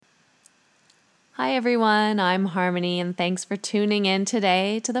Hi, everyone. I'm Harmony, and thanks for tuning in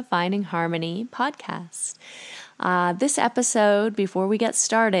today to the Finding Harmony podcast. This episode, before we get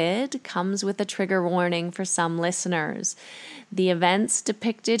started, comes with a trigger warning for some listeners. The events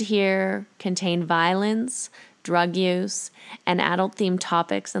depicted here contain violence, drug use, and adult-themed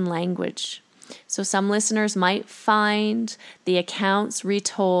topics and language. So some listeners might find the accounts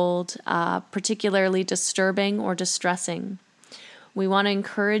retold particularly disturbing or distressing. We want to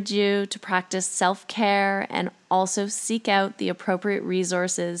encourage you to practice self-care and also seek out the appropriate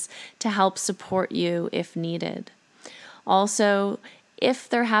resources to help support you if needed. Also, if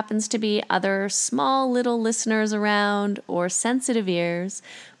there happens to be other small little listeners around or sensitive ears,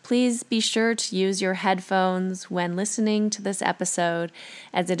 please be sure to use your headphones when listening to this episode,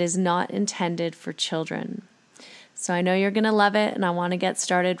 as it is not intended for children. So I know you're going to love it, and I want to get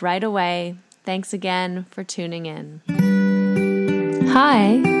started right away. Thanks again for tuning in.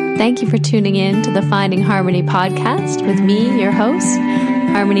 Hi, thank you for tuning in to the Finding Harmony podcast with me, your host,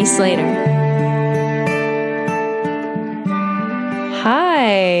 Harmony Slater.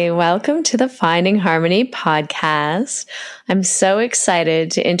 Hi, welcome to the Finding Harmony podcast. I'm so excited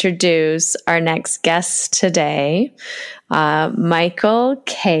to introduce our next guest today, Michael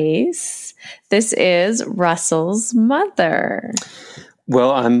Case. This is Russell's mother.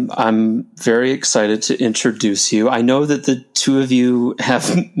 Well, I'm very excited to introduce you. I know that the two of you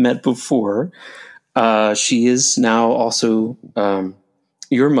have met before. She is now also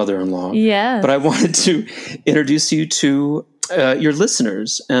your mother-in-law. Yes. But I wanted to introduce you to your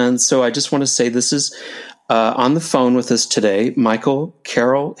listeners. And so I just want to say this is on the phone with us today, Michael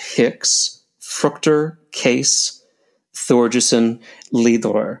Carol Hicks, Fruchter Case Thorgerson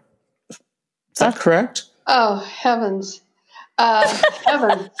Liedler. Is that correct? Oh, heavens.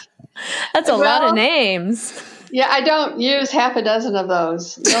 Heavens. That's a lot of names. Yeah, I don't use half a dozen of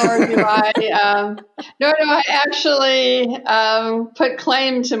those, nor do I actually put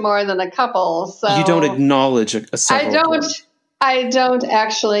claim to more than a couple. So you don't acknowledge a several. I don't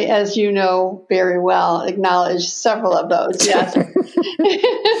actually, as you know very well, acknowledge several of those. Yes.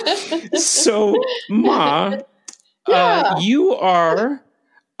 So, Ma, you are,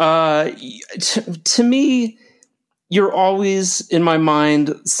 to me, you're always in my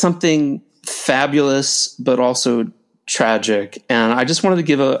mind something fabulous, but also tragic. And I just wanted to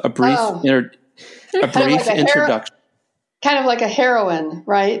give a brief, introduction. Kind of like a heroine,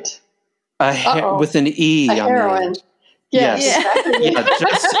 right? With an E a on heroine. the end. Yes. Yeah,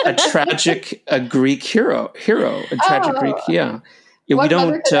 just a tragic, Greek hero, a tragic Greek. Yeah. What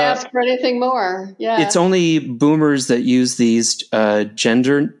mother could ask for anything more? Yeah. It's only boomers that use these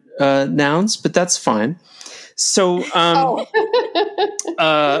gender nouns, but that's fine. So,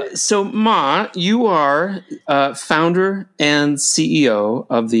 so Ma, you are founder and CEO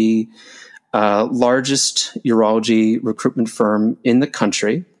of the largest urology recruitment firm in the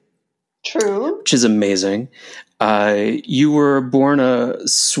country. True. Which is amazing. You were born a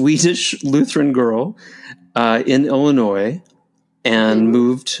Swedish Lutheran girl in Illinois and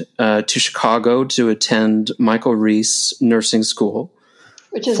moved to Chicago to attend Michael Reese Nursing School.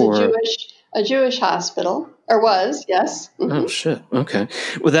 Which is a Jewish hospital. Or was, yes. Mm-hmm. Oh, shit. Okay.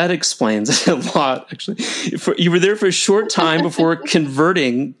 Well, that explains a lot, actually. You were there for a short time before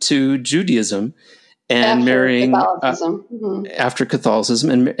converting to Judaism and marrying Catholicism. After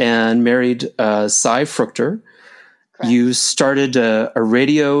Catholicism and married Cy Fruchter. Correct. You started a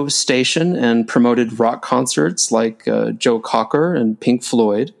radio station and promoted rock concerts like Joe Cocker and Pink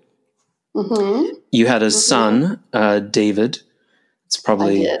Floyd. Mm-hmm. You had a son, David. It's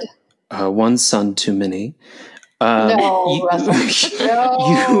probably one son too many. No, Russell.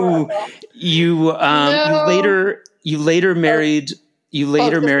 You later married.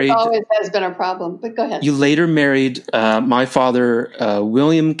 Always has been a problem, but go ahead. You later married my father,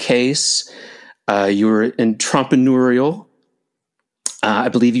 William Case. You were entrepreneurial. I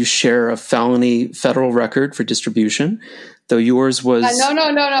believe you share a felony federal record for distribution, though yours was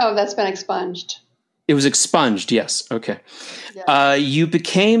no. That's been expunged. It was expunged. Yes. Okay. Yeah. You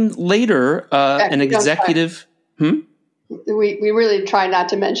became later an executive. We really try not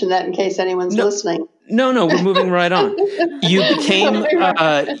to mention that in case anyone's listening. No, we're moving right on. You became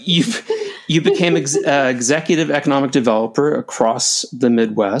you became executive economic developer across the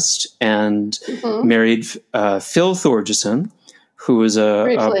Midwest and married Phil Thorgerson, who was a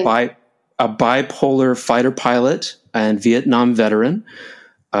bipolar fighter pilot and Vietnam veteran,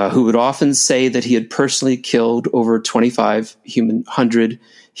 who would often say that he had personally killed over 2,500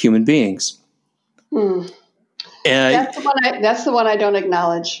 human beings. That's the one I don't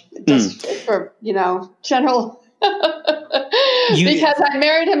acknowledge. Just for general. Because I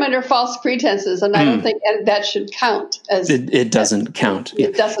married him under false pretenses, and I don't think that should count. It doesn't count.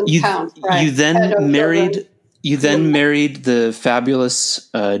 It doesn't count. Right. You then married. You then married the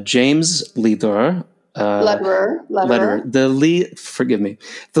fabulous James Lederer. Lederer. The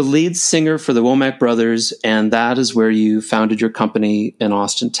lead singer for the Womack Brothers, and that is where you founded your company in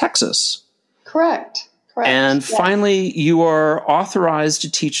Austin, Texas. Correct. And finally, you are authorized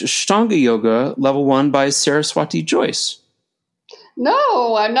to teach Ashtanga Yoga Level 1 by Saraswati Joyce.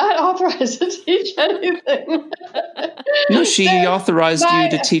 No, I'm not authorized to teach anything. No, she authorized you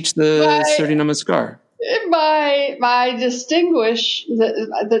to teach the Surya Namaskar. My the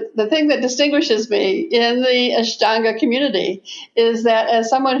thing that distinguishes me in the Ashtanga community is that as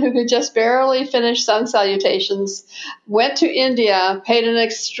someone who could just barely finish sun salutations, went to India, paid an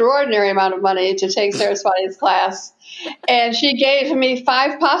extraordinary amount of money to take Saraswati's class, and she gave me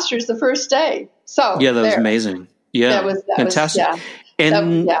 5 postures the first day. So yeah, that was amazing. Yeah, that was fantastic.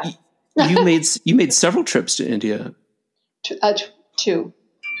 And you made several trips to India. Two.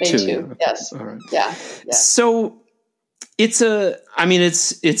 Yes. All right. Yeah. So it's a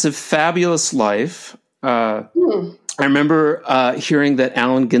fabulous life. I remember hearing that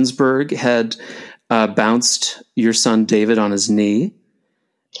Allen Ginsberg had bounced your son David on his knee.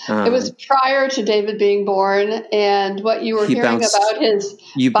 It was prior to David being born, and what you were hearing about his bounced body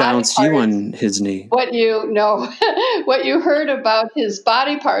you parts, on his knee. what you heard about his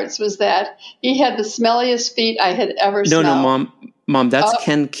body parts was that he had the smelliest feet I had ever smelled. No, Mom, that's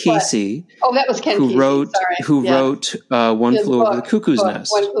Ken Kesey. Oh, that was Ken Kesey. Who wrote One Flew Over the Cuckoo's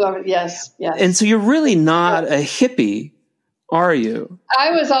Nest. One Flew Over, yes. And so you're really not a hippie, are you?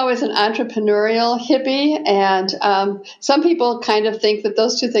 I was always an entrepreneurial hippie, and some people kind of think that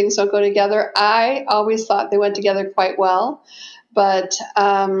those two things don't go together. I always thought they went together quite well, but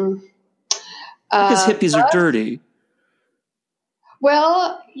because hippies are dirty.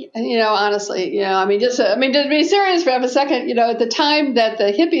 Well, honestly, to be serious for a second, at the time that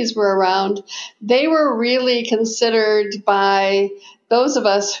the hippies were around, they were really considered by those of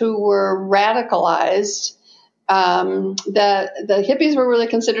us who were radicalized, that the hippies were really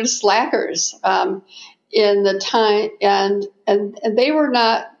considered slackers in the time, and they were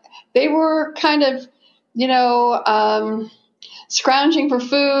kind of, scrounging for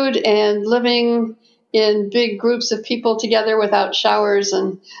food and living in big groups of people together without showers.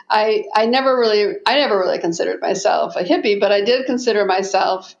 And I never really considered myself a hippie, but I did consider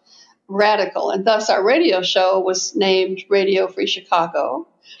myself radical. And thus our radio show was named Radio Free Chicago.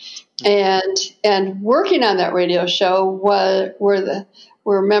 And working on that radio show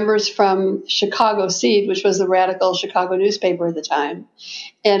were members from Chicago Seed, which was the radical Chicago newspaper at the time.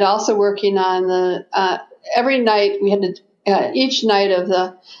 And also working on every night we had to, each night of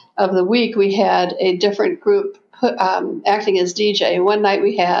the week, we had a different group acting as DJ. One night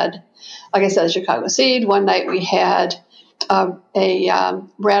we had, like I said, Chicago Seed. One night we had a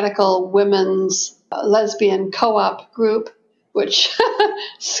radical women's lesbian co-op group, which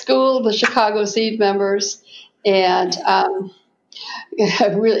schooled the Chicago Seed members, and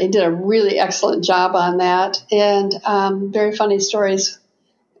really did a really excellent job on that. And very funny stories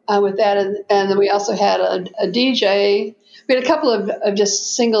with that. And then we also had a DJ. We had a couple of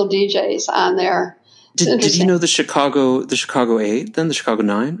just single DJs on there. Did you know the Chicago 8, then the Chicago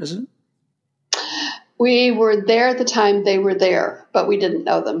 9, is it? We were there at the time they were there, but we didn't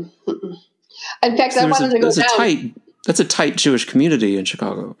know them. In fact, I wanted to go down. That's a tight Jewish community in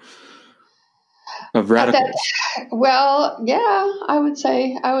Chicago of radicals. I would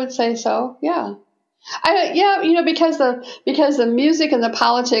say so. Yeah. Because the music and the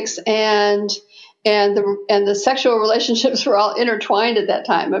politics and the sexual relationships were all intertwined at that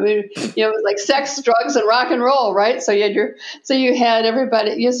time. I mean, it was like sex, drugs, and rock and roll, right? So you had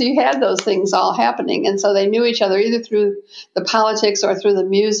everybody. So you had those things all happening, and so they knew each other either through the politics or through the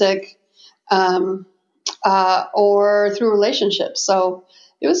music, or through relationships. So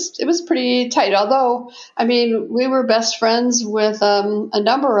it was pretty tight. Although, I mean, we were best friends with a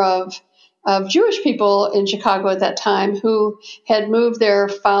number of Jewish people in Chicago at that time who had moved there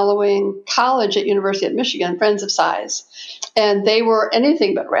following college at University of Michigan, friends of size. And they were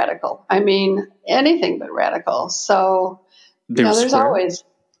anything but radical. I mean, anything but radical. So, there's always...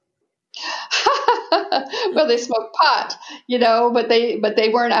 Well, they smoked pot, but they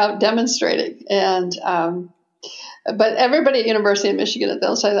weren't out demonstrating. And but everybody at University of Michigan at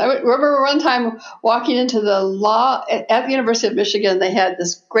those times. I remember one time walking into the law at the University of Michigan. They had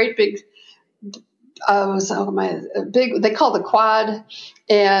this great big... they called the Quad,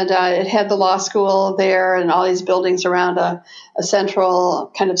 and it had the law school there and all these buildings around a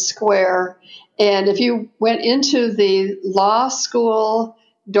central kind of square. And if you went into the law school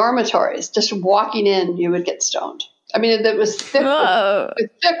dormitories, just walking in, you would get stoned. I mean, it was thick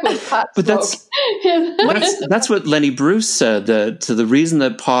with pot But smoke. that's what Lenny Bruce said, that the reason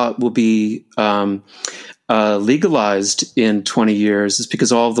that pot will be legalized in 20 years is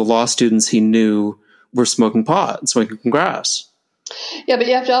because all of the law students he knew were smoking pot and smoking grass. Yeah, but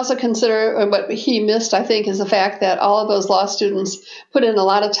you have to also consider what he missed, I think, is the fact that all of those law students put in a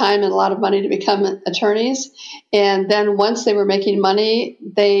lot of time and a lot of money to become attorneys. And then once they were making money,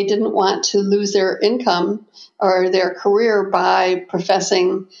 they didn't want to lose their income or their career by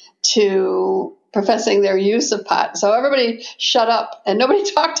professing their use of pot. So everybody shut up and nobody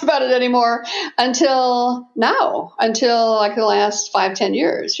talked about it anymore until now, until like the last 5-10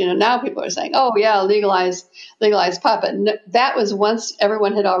 years. Now people are saying, oh yeah, legalize pot. But that was once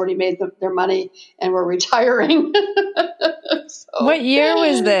everyone had already made their money and were retiring. So, what year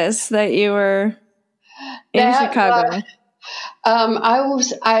was this that you were in Chicago?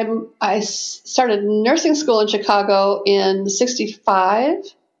 I started nursing school in Chicago in 64,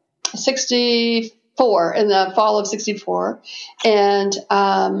 in the fall of 64. And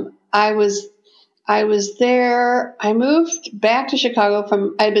I was there. I moved back to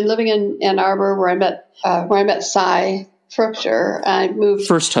Chicago I'd been living in Ann Arbor where I met Cy Fruchter. I moved.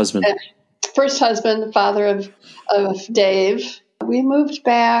 First husband, father of Dave. We moved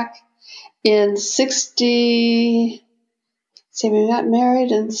back in 60. See, we got married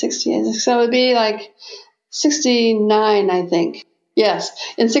in 60. So it would be like 69, I think. Yes,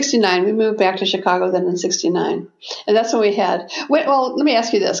 in 69. We moved back to Chicago then in 69. And that's when we had, well, let me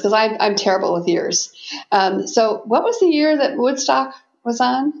ask you this, because I'm terrible with years. So what was the year that Woodstock was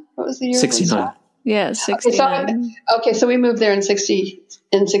on? What was the year? 69. Yeah, 69. Okay, so we moved there in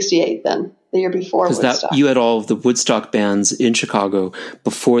 68 then, the year before Woodstock. Because you had all of the Woodstock bands in Chicago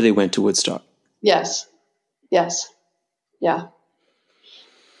before they went to Woodstock. Yes. Yeah.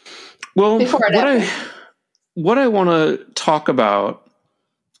 Well, what I want to talk about,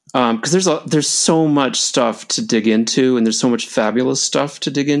 because there's so much stuff to dig into, and there's so much fabulous stuff to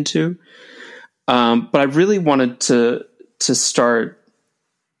dig into, but I really wanted to start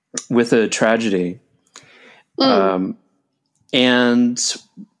with a tragedy, and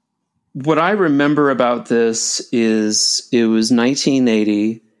what I remember about this is it was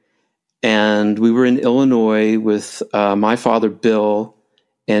 1980. And we were in Illinois with my father, Bill,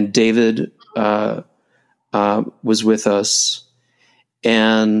 and David was with us.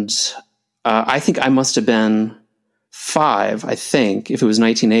 And I think I must have been 5, I think, if it was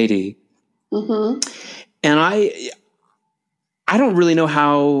 1980. Mm-hmm. And I don't really know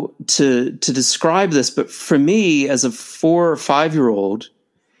how to describe this, but for me, as a 4 or 5-year-old,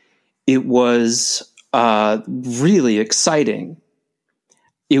 it was really exciting.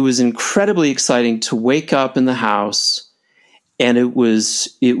 It was incredibly exciting to wake up in the house, and it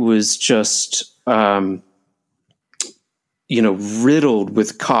was just riddled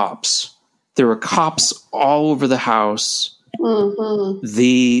with cops. There were cops all over the house. Mm-hmm.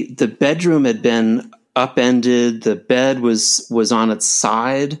 The bedroom had been upended. The bed was on its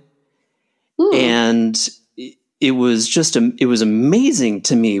side, and it was amazing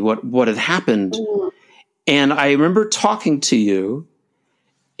to me what had happened. And I remember talking to you.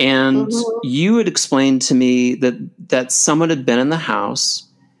 And you had explained to me that someone had been in the house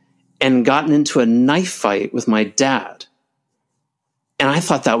and gotten into a knife fight with my dad. And I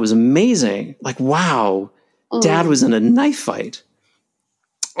thought that was amazing. Like, wow, Dad was in a knife fight.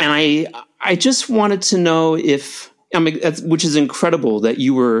 And I just wanted to know which is incredible that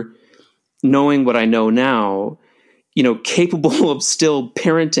you were, knowing what I know now, capable of still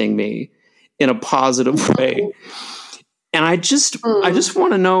parenting me in a positive way. And I just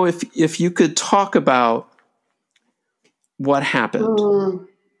want to know if you could talk about what happened.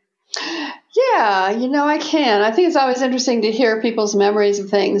 Yeah, I can. I think it's always interesting to hear people's memories of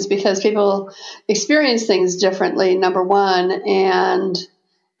things because people experience things differently, number one, and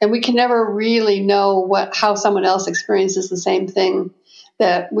we can never really know how someone else experiences the same thing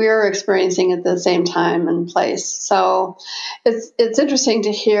that we're experiencing at the same time and place. So it's interesting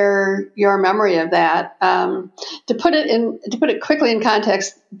to hear your memory of that. To put it quickly in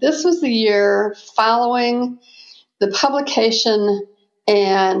context, this was the year following the publication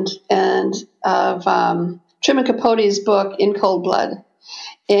and of Truman Capote's book In Cold Blood.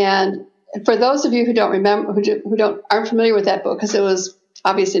 And for those of you who don't remember, aren't familiar with that book, because it was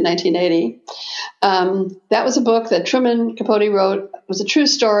obviously 1980. That was a book that Truman Capote wrote. It was a true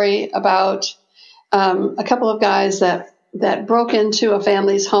story about a couple of guys that broke into a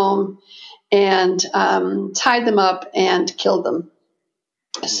family's home and tied them up and killed them.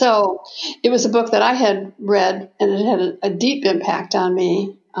 So it was a book that I had read, and it had a deep impact on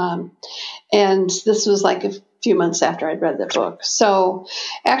me. And this was like a few months after I'd read the book. So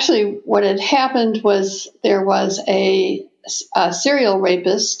actually what had happened was there was a serial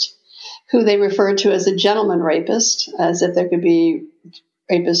rapist who they referred to as a gentleman rapist, as if there could be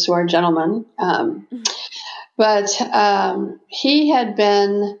rapists who are gentlemen. But he had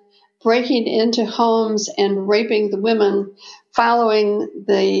been breaking into homes and raping the women following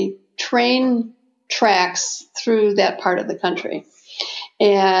the train tracks through that part of the country.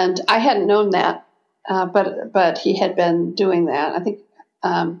 And I hadn't known that, but he had been doing that. I think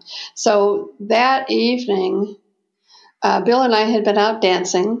so. That evening, Bill and I had been out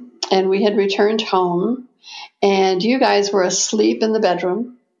dancing, and we had returned home, and you guys were asleep in the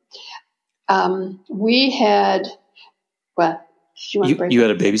bedroom. We had what? You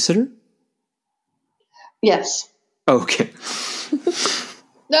had a babysitter? Yes. Okay.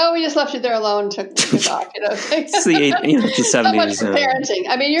 No, we just left you there alone. Took the dog. It's the 70s. So much for parenting.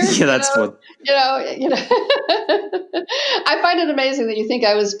 I mean, that's what. I find it amazing that you think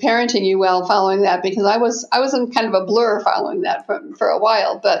I was parenting you well following that, because I was in kind of a blur following that for a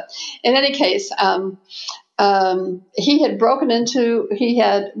while. But in any case, he had broken into. We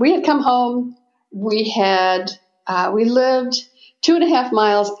had come home. We lived 2.5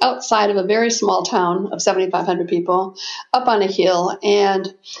 miles outside of a very small town of 7,500 people, up on a hill,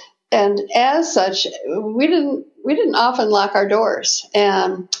 and as such, we didn't often lock our doors,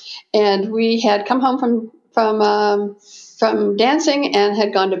 and we had come home from dancing and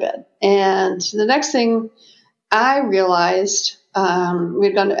had gone to bed. And the next thing I realized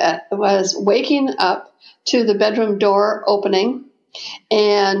was waking up to the bedroom door opening,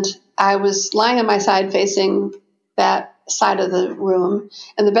 and I was lying on my side facing that side of the room,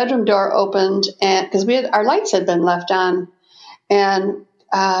 and the bedroom door opened, and because our lights had been left on, and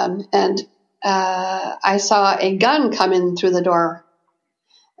I saw a gun come in through the door.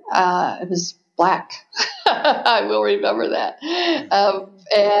 It was black. I will remember that.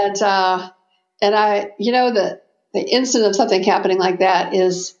 And I, the instant of something happening like that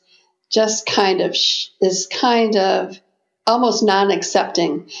is just kind of almost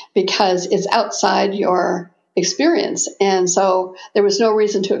non-accepting, because it's outside your experience. And so there was no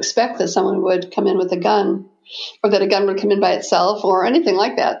reason to expect that someone would come in with a gun, or that a gun would come in by itself, or anything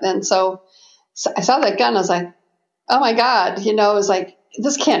like that. And so I saw that gun. I was like, oh my God, it was like,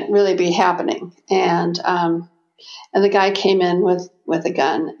 this can't really be happening. And the guy came in with a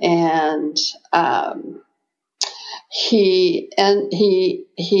gun, and he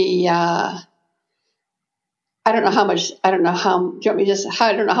I don't know how much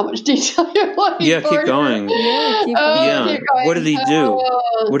detail you're looking Yeah, for. keep going. Keep going. Keep going. What did he do?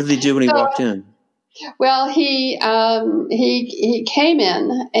 What did he do when he walked in? Well, he came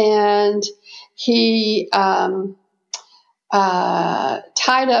in, and he tied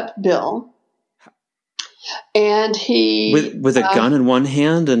up Bill, and he with a gun in one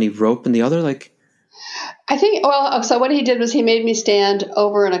hand and a rope in the other, like. I think. Well, so what he did was he made me stand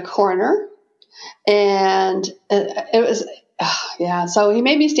over in a corner, and it was. So he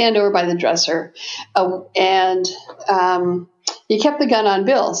made me stand over by the dresser, and he kept the gun on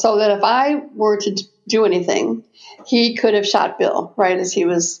Bill, so that if I were to do anything, he could have shot Bill right as he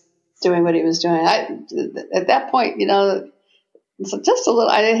was doing what he was doing. At that point, it's just a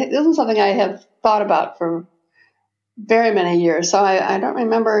little. This isn't something I have thought about for very many years, so I don't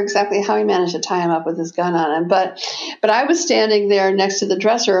remember exactly how he managed to tie him up with his gun on him. But I was standing there next to the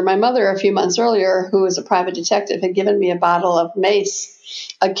dresser. My mother, a few months earlier, who was a private detective, had given me a bottle of mace,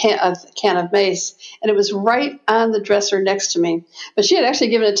 a can of mace, and it was right on the dresser next to me. But she had actually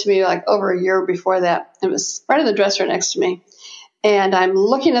given it to me like over a year before that. It was right on the dresser next to me, and I'm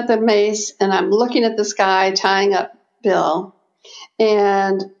looking at the mace, and I'm looking at this guy tying up Bill,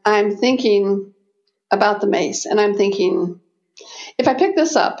 and I'm thinking about the mace, and I'm thinking, if I pick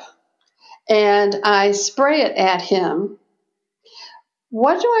this up and I spray it at him,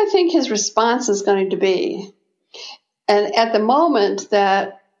 what do I think his response is going to be? And at the moment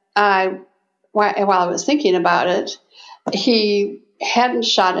that while I was thinking about it, he hadn't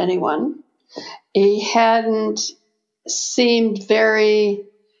shot anyone. He hadn't seemed very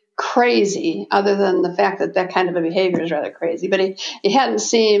crazy, other than the fact that kind of a behavior is rather crazy, but he hadn't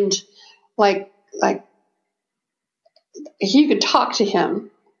seemed like you could talk to him.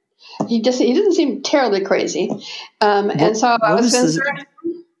 He didn't seem terribly crazy. And so I was concerned.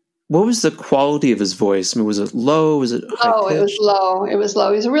 What was the quality of his voice? I mean, was it low? Was it high pitched? It was low. It was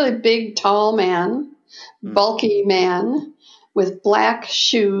low. He was a really big, tall man, bulky man with black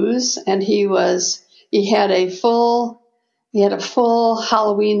shoes, and he had a full He had a full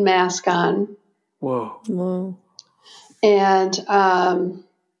Halloween mask on. Whoa. Whoa. And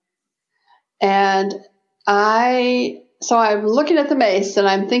so I'm looking at the mace and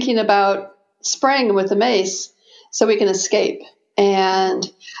I'm thinking about spraying him with the mace so we can escape. And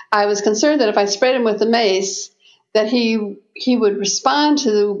I was concerned that if I sprayed him with the mace, that he would respond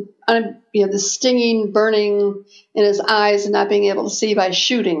to the stinging, burning in his eyes and not being able to see by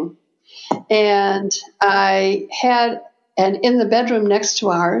shooting. And in the bedroom next to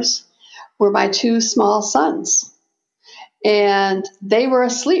ours were my two small sons. And they were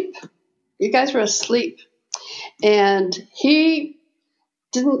asleep. You guys were asleep. And he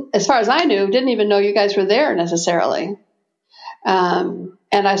didn't, as far as I knew, didn't even know you guys were there necessarily. And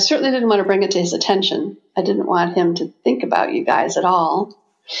I certainly didn't want to bring it to his attention. I didn't want him to think about you guys at all.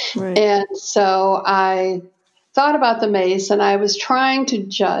 Right. And so I thought about the mace, and I was trying to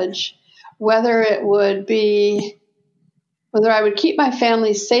judge whether I would keep my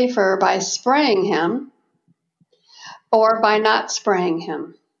family safer by spraying him or by not spraying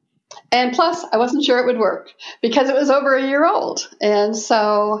him. And plus, I wasn't sure it would work because it was over a year old. And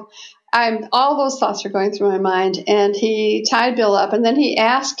so all those thoughts were going through my mind. And he tied Bill up, and then he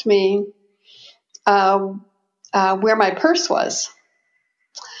asked me where my purse was.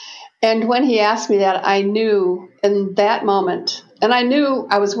 And when he asked me that, I knew in that moment, and I knew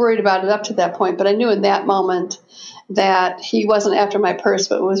I was worried about it up to that point, but I knew in that moment that he wasn't after my purse,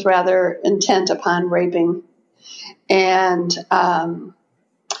 but was rather intent upon raping. And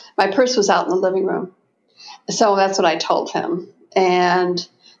my purse was out in the living room. So that's what I told him. And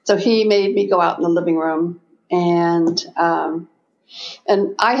so he made me go out in the living room. And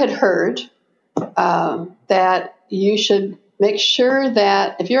I had heard that you should make sure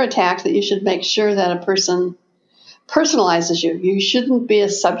that if you're attacked, that you should make sure that a person personalizes you. You shouldn't be a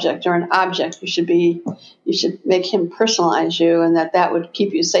subject or an object. You should make him personalize you, and that would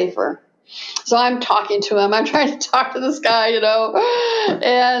keep you safer. So I'm talking to him. I'm trying to talk to this guy,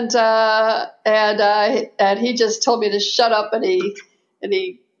 and he just told me to shut up, and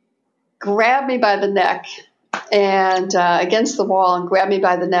he grabbed me by the neck and against the wall and grabbed me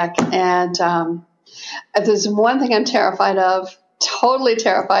by the neck. And if there's one thing I'm terrified of, totally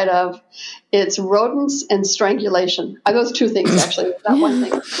terrified of, it's rodents and strangulation. Those two things, actually, not one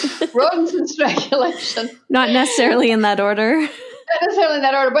thing. Rodents and strangulation. Not necessarily in that order. Not necessarily in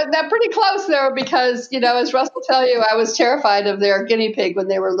that order, but they're pretty close there because, as Russ will tell you, I was terrified of their guinea pig when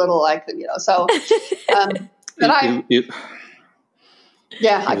they were little. I couldn't.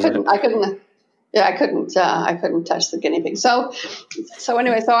 I couldn't touch the guinea pig. So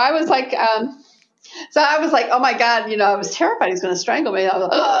anyway, so I was like, oh my God, I was terrified he was going to strangle me. I was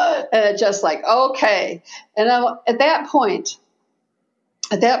like, and just like, okay. And at that point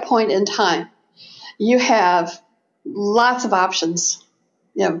in time, you have lots of options.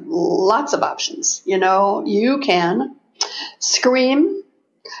 You have lots of options. You can scream.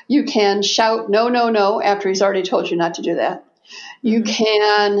 You can shout, no, no, no, after he's already told you not to do that. You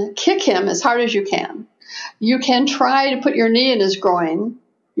can kick him as hard as you can. You can try to put your knee in his groin.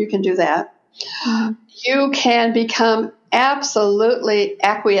 You can do that. You can become absolutely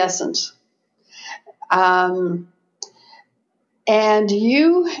acquiescent. And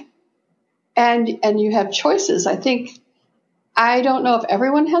you have choices. I don't know if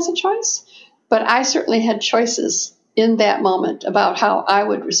everyone has a choice, but I certainly had choices in that moment about how I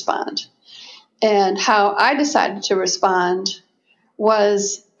would respond. And how I decided to respond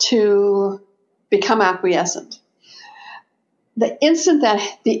was to become acquiescent. The instant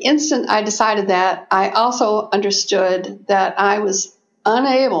I decided that, I also understood that I was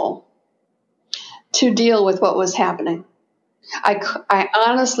unable to deal with what was happening. I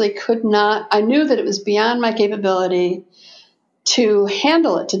honestly could not. I knew that it was beyond my capability to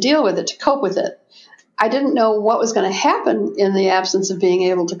handle it, to deal with it, to cope with it. I didn't know what was going to happen in the absence of being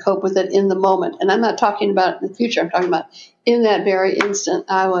able to cope with it in the moment. And I'm not talking about in the future. I'm talking about in that very instant.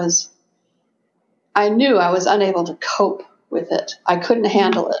 I knew I was unable to cope with it. I couldn't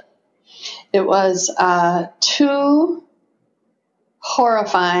handle it. It was too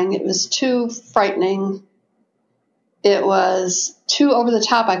horrifying. It was too frightening. It was too over the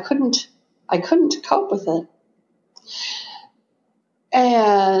top. I couldn't cope with it.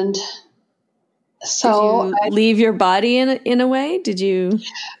 And so did you leave your body in a way? Did you?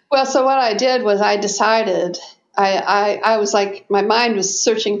 Well, so what I did was I decided, I was like, my mind was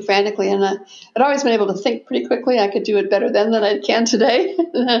searching frantically, and I'd always been able to think pretty quickly. I could do it better then than I can today.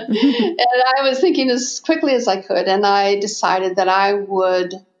 And I was thinking as quickly as I could, and I decided that I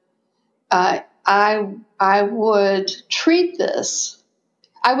would treat this.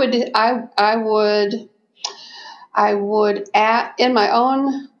 I would I would, in my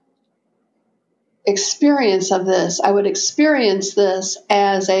own experience of this, I would experience this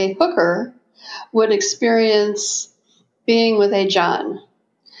as a hooker would experience being with a John.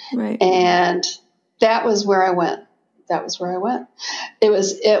 Right. And that was where I went. It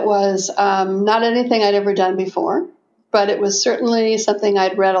was not anything I'd ever done before, but it was certainly something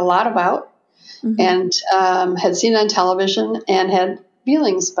I'd read a lot about and had seen on television and had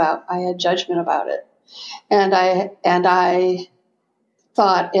feelings about. I had judgment about it. And I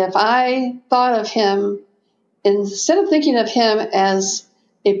thought, if I thought of him, instead of thinking of him as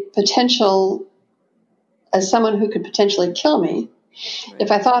as someone who could potentially kill me, right. If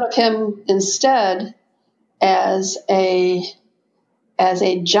I thought of him instead as a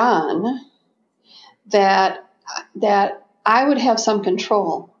John, that I would have some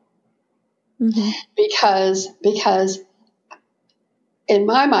control, because in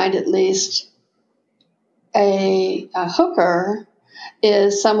my mind, at least, a hooker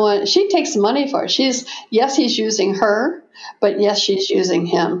is someone, she takes money for it. Yes, he's using her, but yes, she's using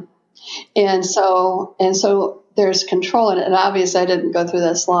him. And so there's control in it. And obviously I didn't go through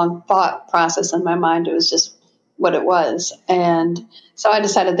this long thought process in my mind. It was just what it was. And so I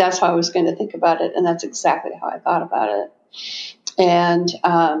decided that's how I was going to think about it. And that's exactly how I thought about it. And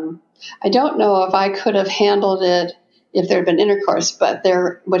I don't know if I could have handled it if there had been intercourse, but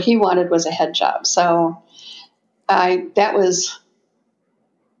what he wanted was a head job. So that was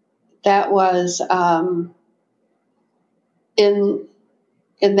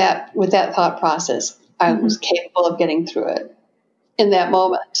with that thought process, I was capable of getting through it in that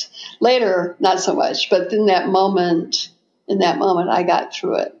moment. Later, not so much, but in that moment, I got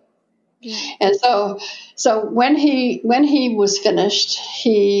through it. Yeah. And so when he was finished,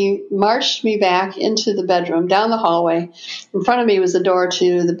 he marched me back into the bedroom, down the hallway. In front of me was the door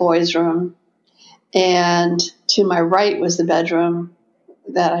to the boys' room, and to my right was the bedroom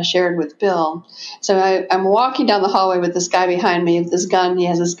that I shared with Bill. So I'm walking down the hallway with this guy behind me with this gun. He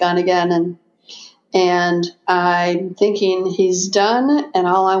has this gun again, and I'm thinking he's done, and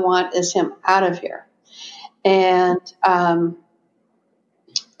all I want is him out of here. And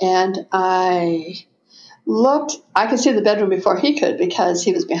I looked. I could see the bedroom before he could because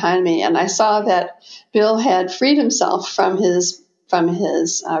he was behind me, and I saw that Bill had freed himself from his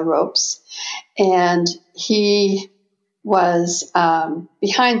ropes, and he was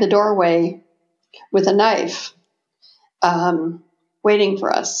behind the doorway with a knife, waiting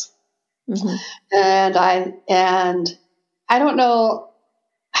for us. And I don't know.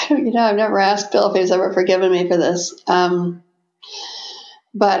 I've never asked Bill if he's ever forgiven me for this.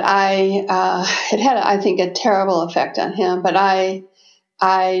 But it had, I think, a terrible effect on him. But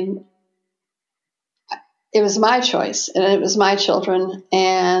it was my choice, and it was my children,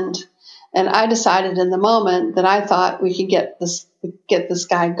 and I decided in the moment that I thought we could get this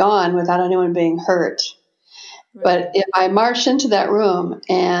guy gone without anyone being hurt. Right. But if I marched into that room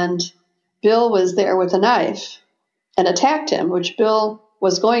and Bill was there with a knife and attacked him, which Bill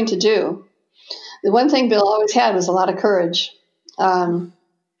was going to do, the one thing Bill always had was a lot of courage.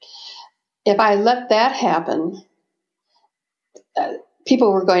 If I let that happen,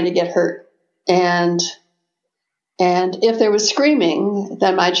 people were going to get hurt. And if there was screaming,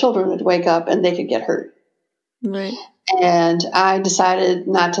 then my children would wake up and they could get hurt. Right. And I decided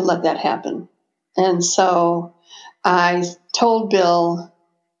not to let that happen. And so I told Bill,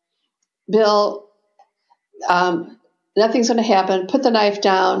 nothing's going to happen. Put the knife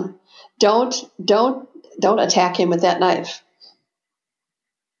down. Don't attack him with that knife.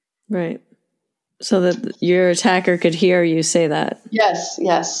 Right. So that your attacker could hear you say that. Yes.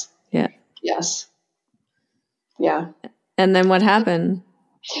 Yeah. Yes. Yeah. And then what happened?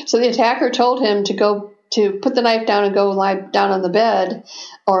 So the attacker told him to put the knife down and go lie down on the bed,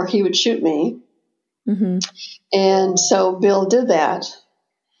 or he would shoot me. And so Bill did that.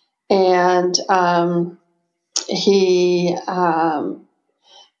 And he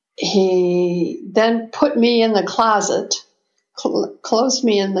then put me in the closet, closed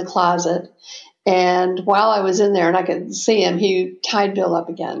me in the closet. And while I was in there and I could see him, he tied Bill up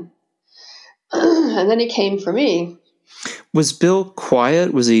again. And then he came for me. Was Bill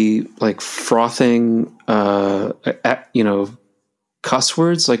quiet? Was he like frothing, cuss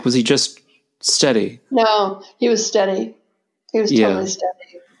words? Like, was he just steady? No, he was steady. He was totally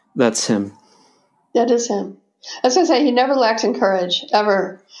steady. That's him. That is him. I was going to say, he never lacked in courage,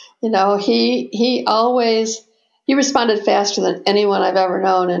 ever. He always, he responded faster than anyone I've ever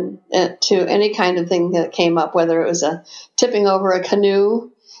known and to any kind of thing that came up, whether it was a tipping over a canoe,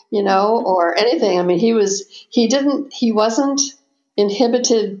 or anything. I mean, he wasn't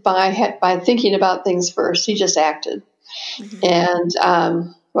inhibited by thinking about things first. He just acted. And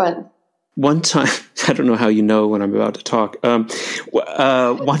what? One time, I don't know how you know when I'm about to talk.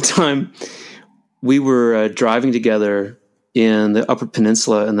 One time, we were driving together in the Upper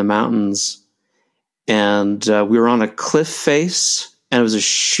Peninsula in the mountains, and we were on a cliff face, and it was a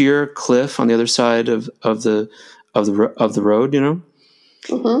sheer cliff on the other side of the road, you know.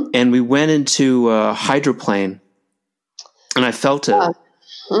 Mm-hmm. And we went into a hydroplane, and I felt it,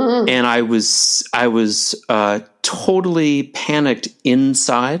 mm-hmm. and I was totally panicked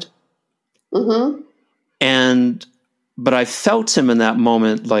inside, mm-hmm. But I felt him in that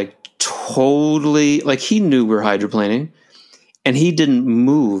moment, like totally, like he knew we were hydroplaning, and he didn't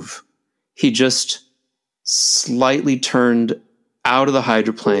move. He just slightly turned out of the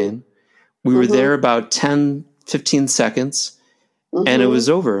hydroplane. We were mm-hmm. there about 10, 15 seconds. Mm-hmm. And it was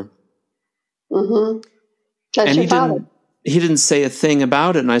over. Mm-hmm. And he didn't say a thing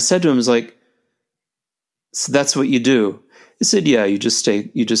about it. And I said to him, "I was like, so that's what you do?" He said, "Yeah, you just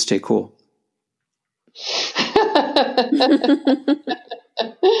stay cool."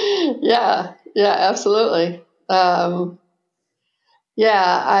 Yeah, absolutely. I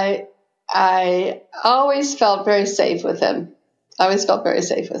always felt very safe with him.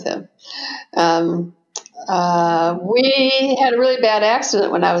 We had a really bad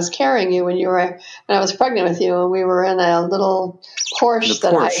accident when I was carrying you when I was pregnant with you, and we were in a little Porsche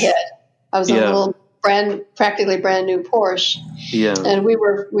that I hit. I was in a little practically brand new Porsche. Yeah. And we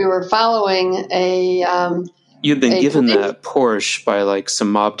were following a You'd been given that Porsche by like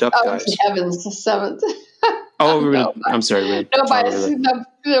some mobbed up guys. Oh, heavens, the seventh. I'm sorry. By a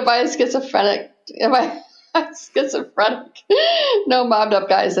schizophrenic. No mobbed up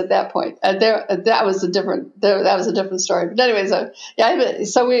guys at that point. That was a different story. But anyway,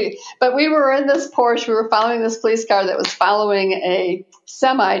 but we were in this Porsche. We were following this police car that was following a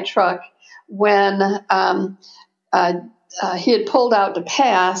semi truck when he had pulled out to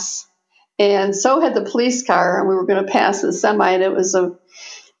pass, and so had the police car, and we were going to pass the semi, and it was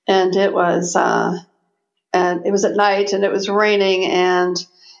at night, and it was raining, and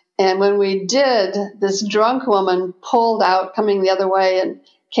when we did, this drunk woman pulled out coming the other way and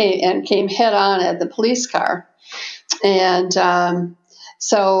came head on at the police car. And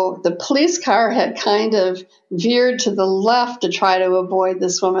so the police car had kind of veered to the left to try to avoid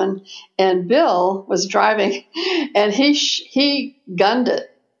this woman. And Bill was driving, and he gunned it.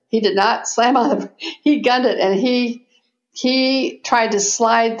 He did not slam on it. He gunned it, and he tried to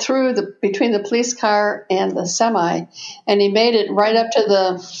slide through between the police car and the semi, and he made it right up to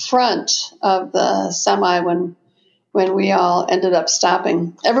the front of the semi when we all ended up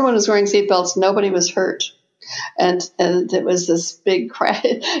stopping. Everyone was wearing seatbelts. Nobody was hurt. And it was this big crash.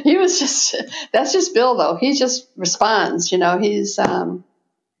 That's just Bill, though. He just responds, you know, he's,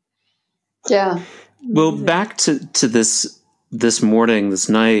 yeah. Well, back to this morning, this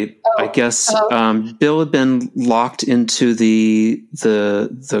night, I guess Bill had been locked into the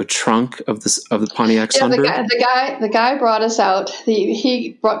trunk of the Pontiac Sunbird. The guy brought us out.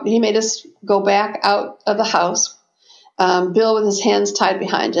 He made us go back out of the house. Bill with his hands tied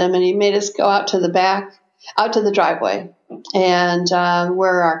behind him, and he made us go out to the back, out to the driveway, and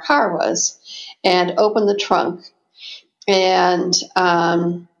where our car was, and open the trunk. And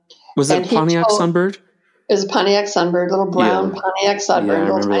was it Pontiac Sunbird? It was a Pontiac Sunbird, little brown Pontiac Sunbird. Yeah, I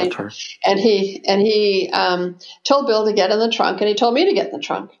remember that car. And he told Bill to get in the trunk, and he told me to get in the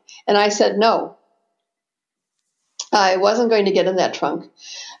trunk. And I said no. I wasn't going to get in that trunk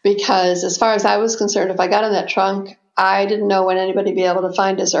because, as far as I was concerned, if I got in that trunk, I didn't know when anybody would be able to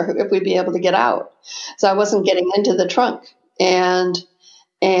find us or if we'd be able to get out. So I wasn't getting into the trunk. And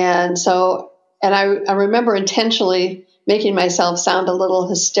I remember intentionally making myself sound a little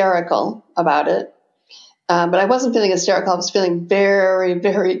hysterical about it. But I wasn't feeling hysterical. I was feeling very,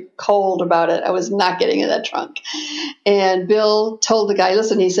 very cold about it. I was not getting in that trunk. And Bill told the guy,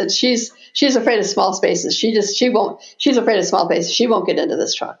 listen, he said, she's afraid of small spaces. She's afraid of small spaces. She won't get into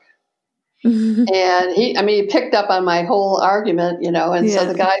this truck. And he picked up on my whole argument, you know, and so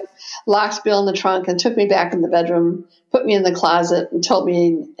the guy locked Bill in the trunk and took me back in the bedroom, put me in the closet and told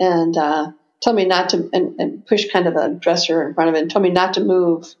me not to, and pushed kind of a dresser in front of it and told me not to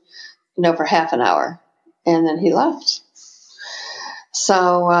move, you know, for half an hour. And then he left.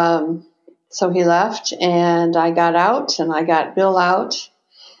 So he left, and I got out, and I got Bill out,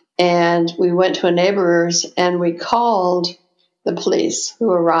 and we went to a neighbor's, and we called the police,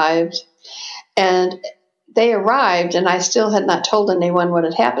 who arrived. And they arrived, and I still had not told anyone what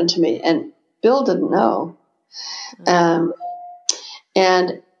had happened to me, and Bill didn't know. And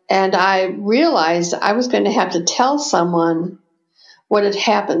I realized I was going to have to tell someone what had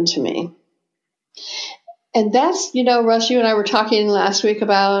happened to me. And that's, Russ, you and I were talking last week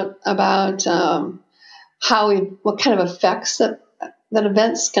about what kind of effects that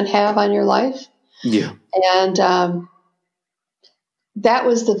events can have on your life. Yeah. And that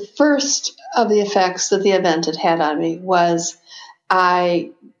was the first of the effects that the event had on me, was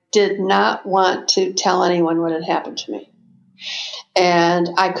I did not want to tell anyone what had happened to me.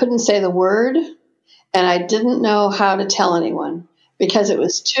 And I couldn't say the word, and I didn't know how to tell anyone because it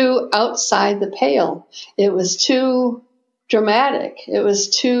was too outside the pale. It was too dramatic. It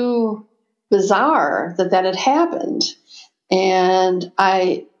was too bizarre that had happened. And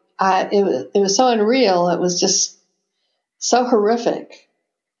it was so unreal. It was just so horrific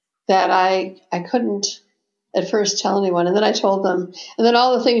that I couldn't at first tell anyone. And then I told them, and then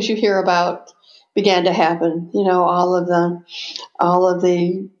all the things you hear about began to happen. All of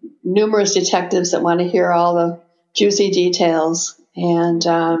the numerous detectives that want to hear all the juicy details, and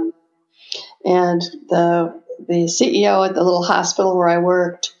the CEO at the little hospital where I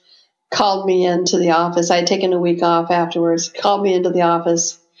worked called me into the office. I had taken a week off afterwards, called me into the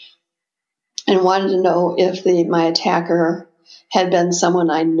office and wanted to know if my attacker had been someone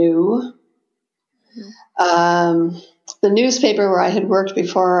I knew. The newspaper where I had worked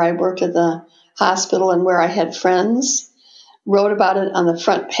before I worked at the hospital and where I had friends wrote about it on the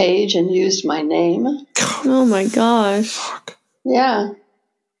front page and used my name. Oh my gosh. Yeah.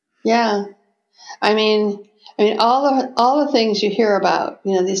 I mean, all the things you hear about,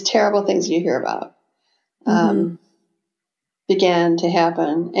 these terrible things you hear about, began to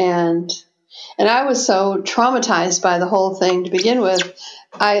happen. And I was so traumatized by the whole thing to begin with.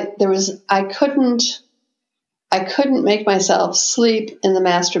 I couldn't make myself sleep in the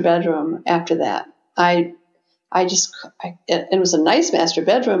master bedroom after that. It was a nice master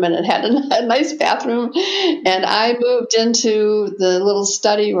bedroom, and it had a nice bathroom. And I moved into the little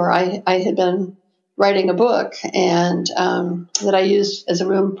study where I had been writing a book, and that I used as a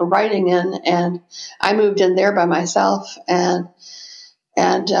room for writing in. And I moved in there by myself, because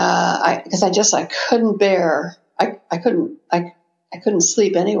I couldn't bear. I couldn't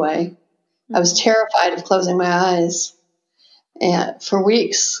sleep anyway. I was terrified of closing my eyes, and for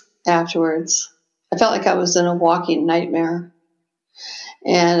weeks afterwards, I felt like I was in a walking nightmare.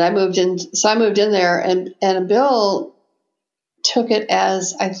 And I moved in there, and Bill took it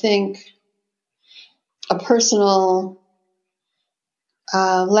as, I think, a personal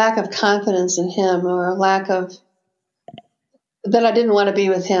lack of confidence in him, or a lack of that I didn't want to be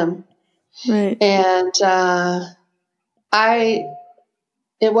with him. Right. And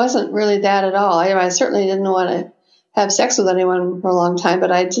it wasn't really that at all. I certainly didn't want to have sex with anyone for a long time, but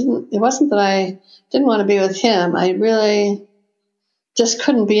it wasn't that I didn't want to be with him. I really just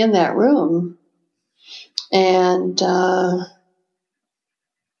couldn't be in that room. And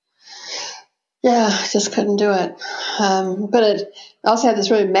just couldn't do it. But it also had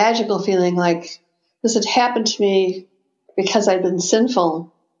this really magical feeling, like this had happened to me because I'd been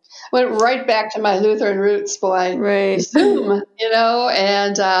sinful. Went right back to my Lutheran roots, boy. Right. Zoom,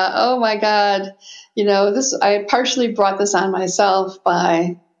 and oh my God, I partially brought this on myself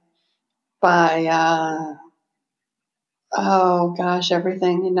by oh gosh,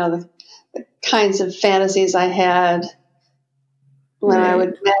 everything, the kinds of fantasies I had when I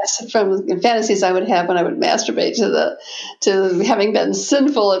would fantasies I would have when I would masturbate to having been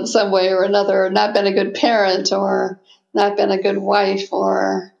sinful in some way or another, or not been a good parent, or not been a good wife,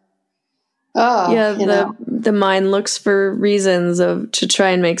 or the mind looks for reasons to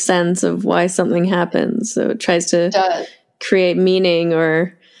try and make sense of why something happens. So it tries to create meaning,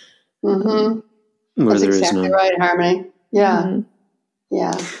 or that's exactly right, Harmony. Yeah.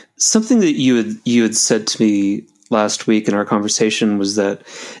 Yeah. Something that you had said to me last week in our conversation was that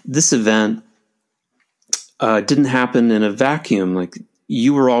this event didn't happen in a vacuum. Like,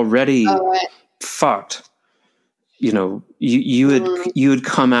 you were already fucked. You had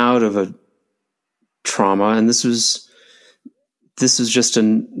come out of a trauma, and this was just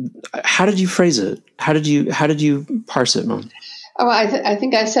how did you phrase it? How did you parse it, Mom? Oh, I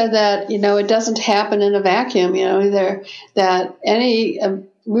think I said that, it doesn't happen in a vacuum, either that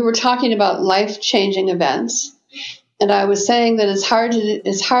we were talking about life-changing events. And I was saying that it's hard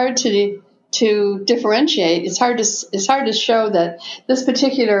to differentiate. It's hard to show that this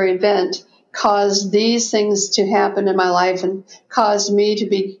particular event caused these things to happen in my life and caused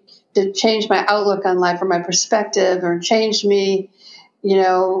me to change my outlook on life, or my perspective, or changed me,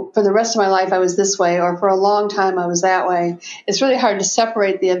 for the rest of my life I was this way, or for a long time I was that way. It's really hard to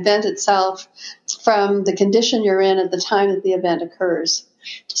separate the event itself from the condition you're in at the time that the event occurs.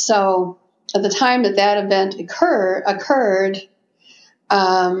 So at the time that event occurred,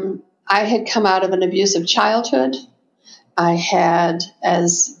 I had come out of an abusive childhood. I had,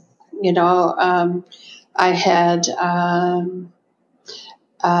 as you know, I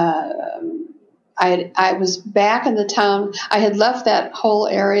was back in the town. I had left that whole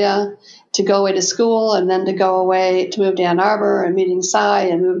area to go away to school, and then to go away to move to Ann Arbor and meeting Cy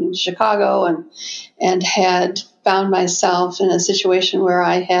and moving to Chicago, and had found myself in a situation where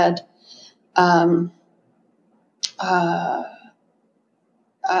I had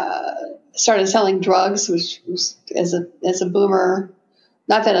started selling drugs, which was, as a boomer,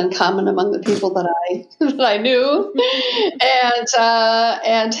 not that uncommon among the people that I knew, and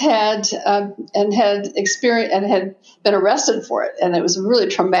had experienced and had been arrested for it, and it was a really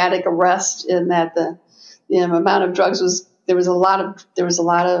traumatic arrest in that the amount of drugs was. There was a lot of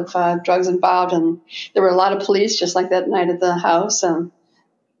drugs involved, and there were a lot of police just like that night at the house, and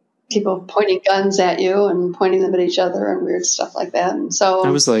people pointing guns at you and pointing them at each other and weird stuff like that. And so I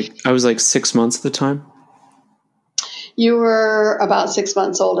was like 6 months at the time. You were about 6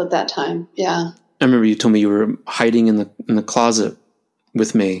 months old at that time. Yeah. I remember you told me you were hiding in the closet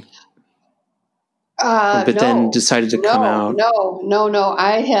with me. Then decided to come out. No.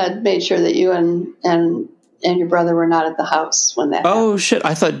 I had made sure that you and your brother were not at the house when that happened. Shit.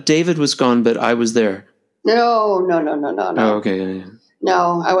 I thought David was gone, but I was there. No. Oh, okay. Yeah.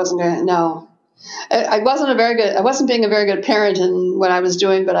 No, I wasn't going to, no. I wasn't being a very good parent in what I was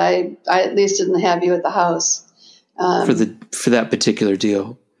doing, but I at least didn't have you at the house. For that particular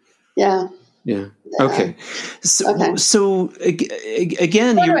deal. Yeah. Yeah. Okay. So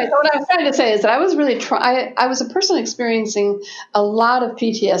again, anyway, what I was trying to say is that I was really I was a person experiencing a lot of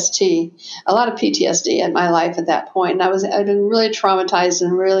PTSD in my life at that point. And I'd been really traumatized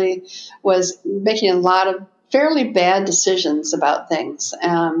and really was making a lot of fairly bad decisions about things.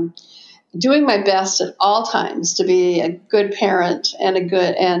 Doing my best at all times to be a good parent and a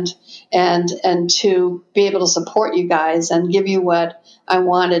good and to be able to support you guys and give you what I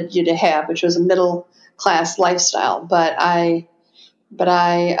wanted you to have, which was a middle class lifestyle. But I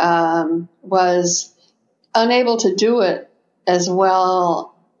was unable to do it as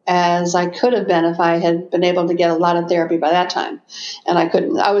well as I could have been if I had been able to get a lot of therapy by that time. And I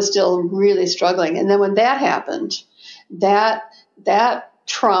couldn't. I was still really struggling. And then when that happened, that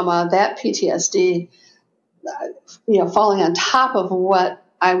trauma, that PTSD, falling on top of what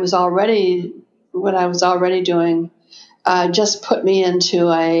I was already doing, just put me into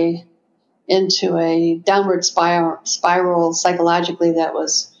a downward spiral psychologically that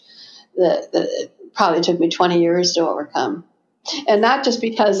it probably took me 20 years to overcome. And not just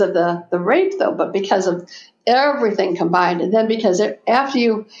because of the rape, though, but because of everything combined. And then because after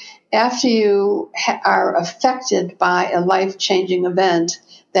you are affected by a life-changing event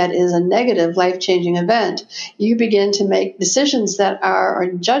that is a negative life-changing event, you begin to make decisions or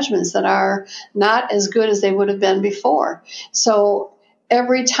judgments that are not as good as they would have been before. So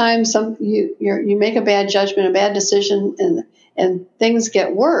every time you make a bad judgment, a bad decision, and things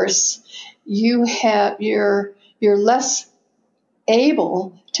get worse, you're less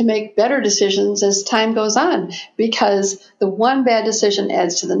able to make better decisions as time goes on, because the one bad decision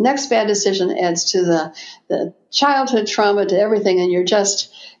adds to the next bad decision, adds to the childhood trauma, to everything, and you're just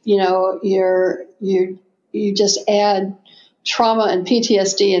you just add trauma and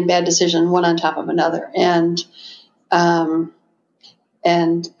PTSD and bad decision one on top of another, and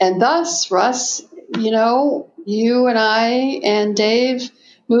thus, Russ, you and I and Dave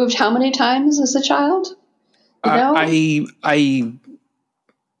moved how many times as a child? I'm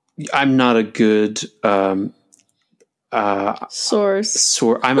not a good source.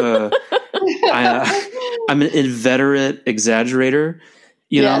 I'm an inveterate exaggerator,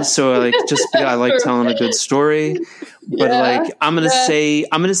 so I like telling a good story, but I'm going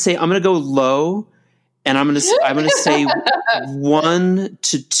to go low, and I'm going to say 1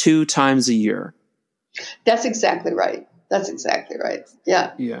 to 2 times a year. That's exactly right.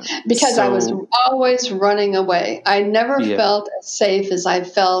 Yeah. Because I was always running away. I never felt as safe as I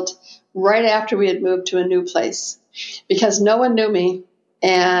felt right after we had moved to a new place, because no one knew me,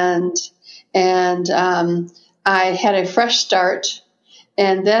 and I had a fresh start.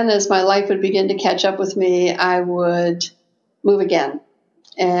 And then as my life would begin to catch up with me, I would move again.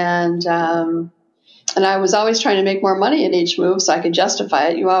 And I was always trying to make more money in each move so I could justify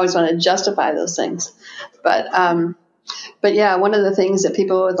it. You always want to justify those things. But yeah, one of the things that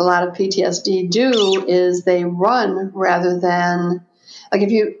people with a lot of PTSD do is they run rather than,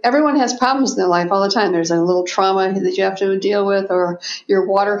 everyone has problems in their life all the time. There's a little trauma that you have to deal with, or your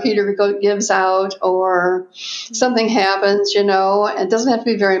water heater gives out, or something happens, It doesn't have to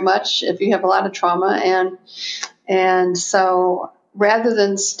be very much if you have a lot of trauma. And so rather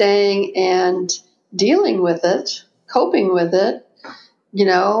than staying and dealing with it, coping with it,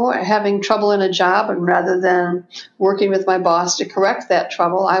 having trouble in a job, and rather than working with my boss to correct that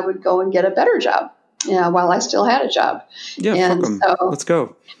trouble, I would go and get a better job, while I still had a job. Yeah, and fuck 'em. so, Let's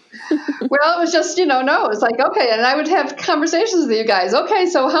go. well, it was just, no, it's like, okay. And I would have conversations with you guys. Okay,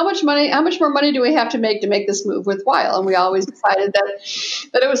 so how much more money do we have to make this move worthwhile? And we always decided that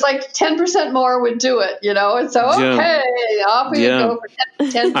it was like 10% more would do it, And so, okay, off we would go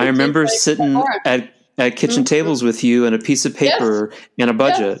for 10 I remember sitting more. at kitchen tables with you and a piece of paper and a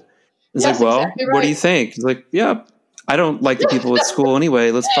budget. It's like, well, exactly right. What do you think? It's like, yeah, I don't like the people at school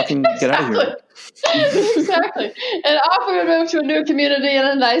anyway. Let's fucking get out of here. Exactly. And off we would move to a new community and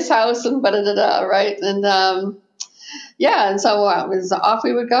a nice house and right? And and so off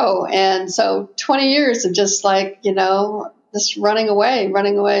we would go. And so 20 years of just like, just running away. And I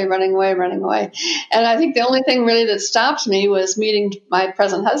think the only thing really that stopped me was meeting my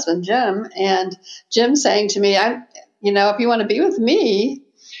present husband, Jim, and Jim saying to me, if you want to be with me,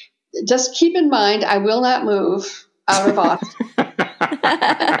 just keep in mind, I will not move out of Austin.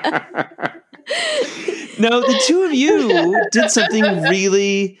 No, the two of you did something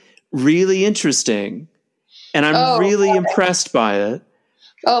really, really interesting, and I'm really impressed by it.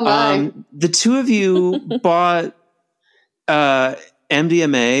 Oh, my. The two of you bought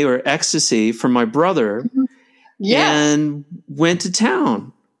MDMA or ecstasy from my brother and went to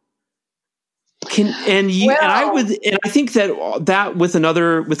town. And I think that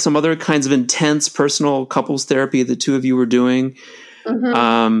with some other kinds of intense personal couples therapy the two of you were doing.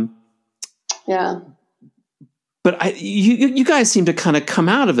 But you guys seem to kind of come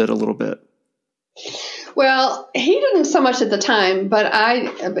out of it a little bit. Well, he didn't so much at the time, but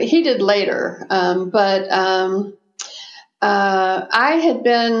he did later. I had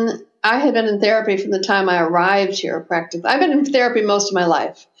been in therapy from the time I arrived here. Practically, I've been in therapy most of my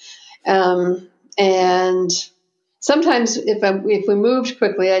life, and sometimes if we moved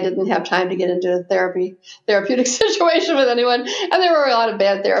quickly, I didn't have time to get into a therapeutic situation with anyone, and there were a lot of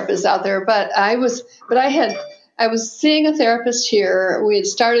bad therapists out there. But I was seeing a therapist here. We had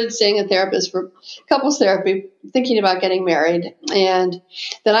started seeing a therapist for couples therapy, thinking about getting married, and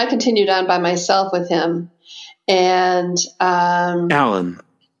then I continued on by myself with him. And Alan.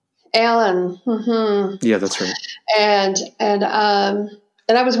 Mm-hmm. Yeah, that's right. And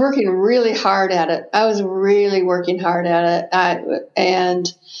I was working really hard at it. I was really working hard at it. And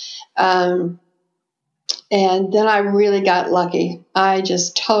then I really got lucky. I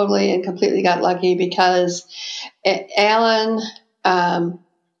just totally and completely got lucky because Alan, I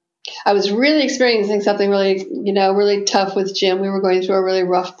was really experiencing something really, really tough with Jim. We were going through a really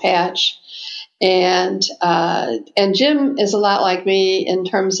rough patch. And Jim is a lot like me in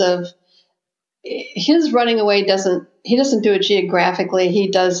terms of his running away he doesn't do it geographically. He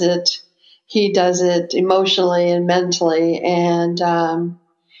does it emotionally and mentally. And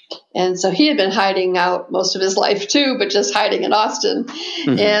so he had been hiding out most of his life too, but just hiding in Austin.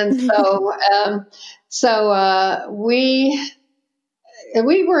 Mm-hmm. And so we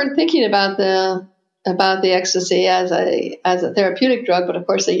weren't thinking about the ecstasy as a therapeutic drug, but of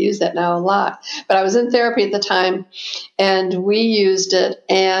course they use that now a lot. But I was in therapy at the time, and we used it,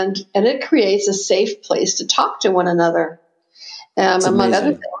 and it creates a safe place to talk to one another, among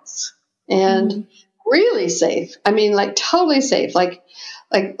other things, and really safe. I mean, like totally safe. Like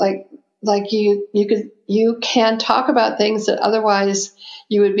you can talk about things that otherwise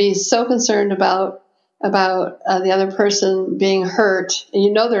you would be so concerned about the other person being hurt,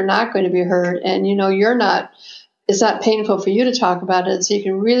 and they're not going to be hurt, and it's not painful for you to talk about it, so you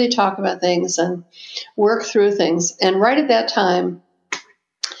can really talk about things and work through things. And right at that time, I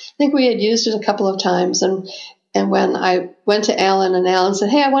think we had used it a couple of times, and when I went to Alan, and Alan said,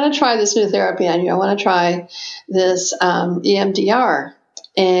 "Hey, I want to try this new therapy on you. I want to try this EMDR,"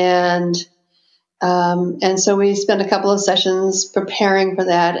 and so we spent a couple of sessions preparing for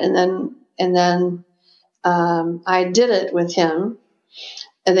that, and then I did it with him,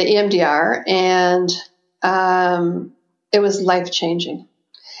 the EMDR, and it was life-changing.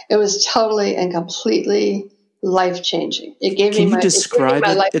 It was totally and completely life-changing. It gave me my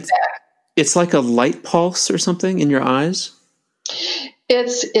life back. It's like a light pulse or something in your eyes?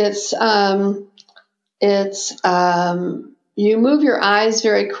 It's you move your eyes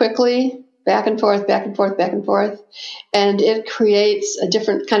very quickly, back and forth, back and forth, back and forth. And it creates a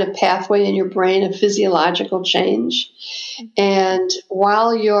different kind of pathway in your brain, a physiological change. And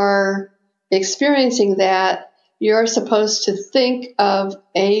while you're experiencing that, you're supposed to think of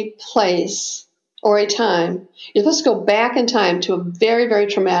a place or a time. You're supposed to go back in time to a very, very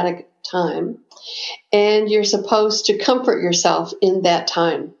traumatic time, and you're supposed to comfort yourself in that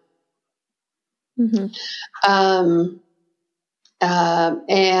time. Mm-hmm.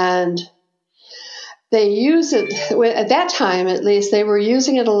 And they use it, at that time at least, they were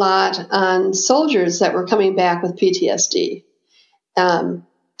using it a lot on soldiers that were coming back with PTSD, and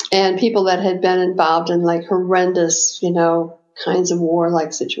people that had been involved in like horrendous, kinds of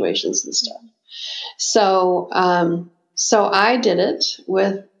warlike situations and stuff. So I did it,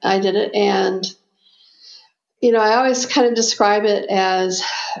 and I always kind of describe it as,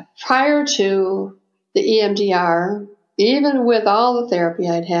 prior to the EMDR, even with all the therapy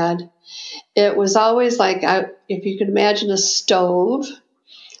I'd had, it was always like, if you could imagine a stove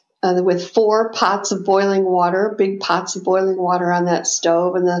with 4 pots of boiling water, big pots of boiling water on that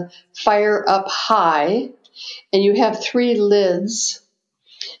stove, and the fire up high, and you have 3 lids,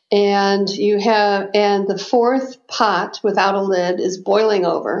 and the 4th pot without a lid is boiling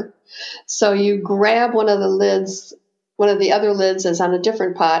over. So you grab one of the other lids is on a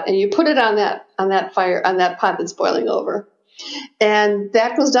different pot, and you put it on that pot that's boiling over. And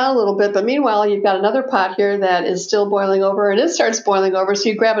that goes down a little bit, but meanwhile, you've got another pot here that is still boiling over, and it starts boiling over. So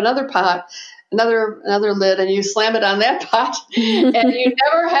you grab another pot, another lid, and you slam it on that pot, and you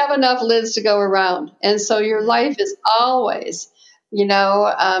never have enough lids to go around. And so your life is always,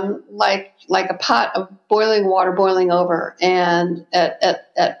 like a pot of boiling water boiling over, and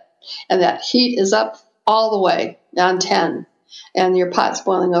and that heat is up all the way on 10, and your pot's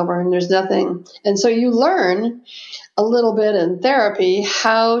boiling over, and there's nothing. And so you learn a little bit in therapy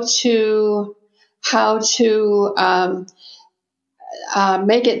how to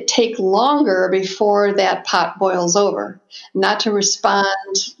make it take longer before that pot boils over, not to respond,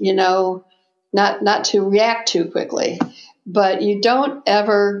 not to react too quickly, but you don't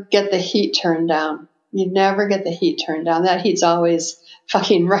ever get the heat turned down. You never get the heat turned down. That heat's always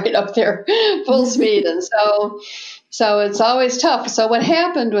fucking right up there, full speed. And so it's always tough. So what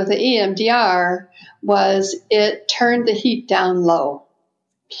happened with the EMDR was it turned the heat down low.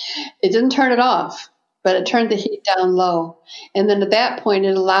 It didn't turn it off, but it turned the heat down low. And then at that point,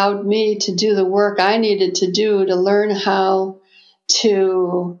 it allowed me to do the work I needed to do to learn how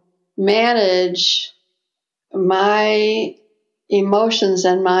to manage my emotions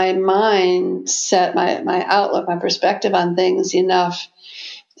and my mindset, my outlook, my perspective on things enough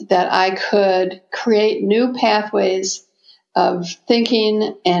that I could create new pathways of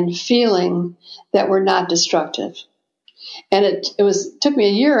thinking and feeling that were not destructive. And it took me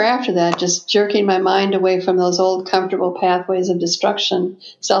a year after that, just jerking my mind away from those old comfortable pathways of destruction,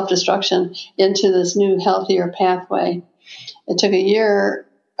 self-destruction, into this new healthier pathway. It took a year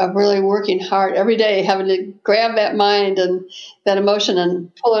of really working hard every day, having to grab that mind and that emotion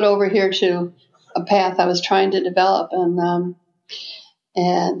and pull it over here to a path I was trying to develop. And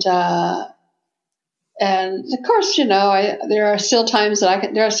of course, there are still times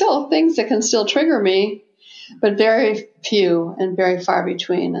that there are still things that can still trigger me, but very few and very far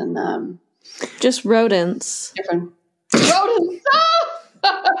between. And just rodents. Different rodents.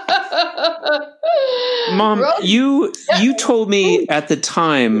 Mom, you told me at the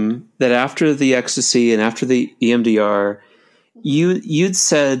time that after the ecstasy and after the EMDR, you'd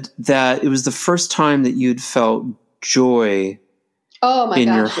said that it was the first time that you'd felt joy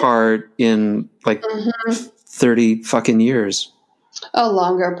your heart in 30 fucking years. Oh,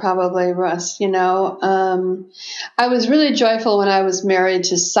 longer probably, Russ. I was really joyful when I was married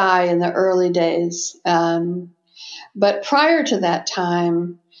to Cy in the early days. But prior to that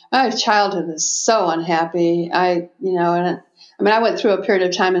time, my childhood was so unhappy. I went through a period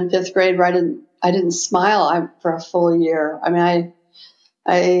of time in 5th grade where I didn't smile for a full year. And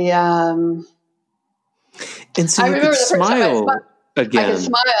so you could smile again.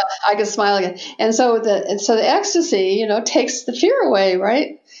 I could smile again. And so the ecstasy, takes the fear away,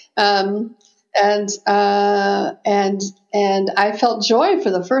 right? And I felt joy for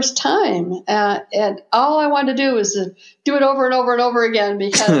the first time. And all I wanted to do was to do it over and over and over again,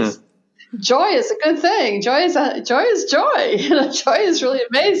 because joy is a good thing. Joy is joy. Joy is really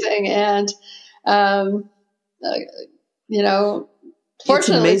amazing. And,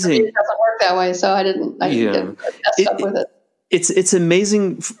 fortunately, for me, it doesn't work that way. So I didn't get messed up with it. It's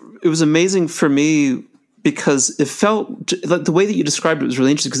amazing. It was amazing for me because it felt like the way that you described it was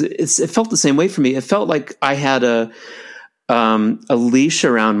really interesting, because it felt the same way for me. It felt like I had a leash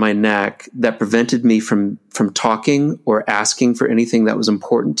around my neck that prevented me from talking or asking for anything that was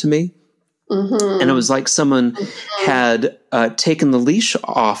important to me. Mm-hmm. And it was like someone had taken the leash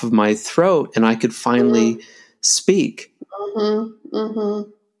off of my throat, and I could finally speak. Mm-hmm. Mm-hmm.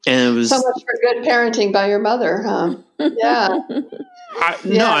 And it was so much for good parenting by your mother, huh? Yeah.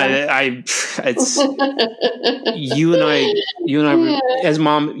 It's you and I, as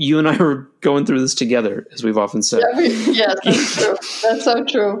mom, you and I were going through this together, as we've often said. Yes, that's true. That's so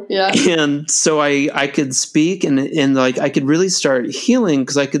true. Yeah. And so I could speak and like I could really start healing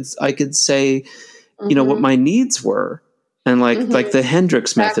because I could say, you know, what my needs were, and like the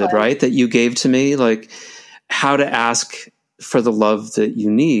Hendricks method, right? That you gave to me, like how to ask for the love that you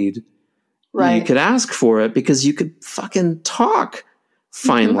need. Right. You could ask for it because you could fucking talk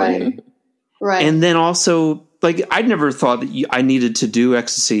finally. Right. And then also, like, I'd never thought that I needed to do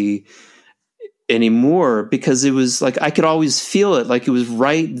ecstasy anymore because it was like, I could always feel it. Like it was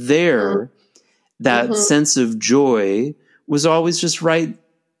right there. That sense of joy was always just right.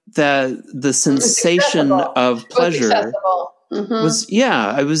 That the sensation of pleasure was,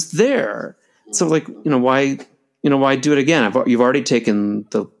 I was there. So like, why do it again? You've already taken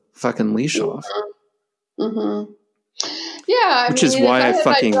the fucking leash off. Yeah, which is why I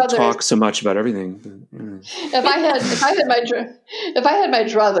fucking talk so much about everything. If I had my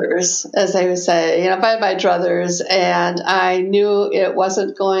druthers, as they would say, if I had my druthers and I knew it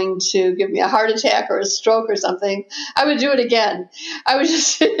wasn't going to give me a heart attack or a stroke or something, I would do it again. I would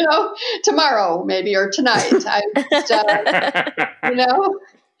just, tomorrow maybe or tonight.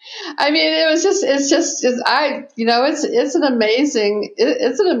 I mean,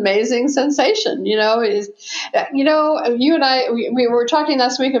 it's an amazing sensation, you and I, we were talking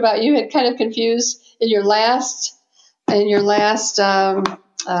last week about, you had kind of confused in your last podcast.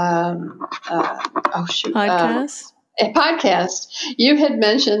 You had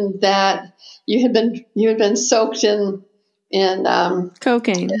mentioned that you had been soaked in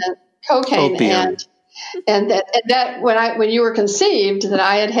cocaine, opium. And that when you were conceived, that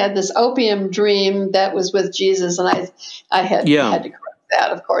I had this opium dream that was with Jesus, and I had to correct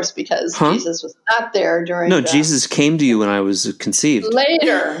that, of course, because Jesus was not there during. No, Jesus came to you when I was conceived.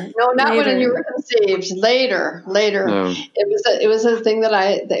 Later, no, not when you were conceived. Later. No. It was a thing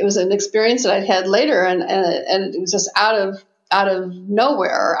it was an experience that I'd had later, and it was just out of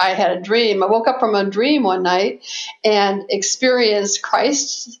nowhere. I had a dream. I woke up from a dream one night and experienced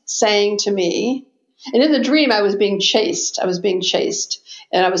Christ saying to me. And in the dream, I was being chased.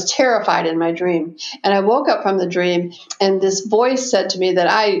 And I was terrified in my dream. And I woke up from the dream, and this voice said to me that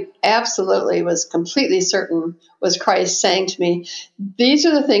I absolutely was completely certain was Christ saying to me, "These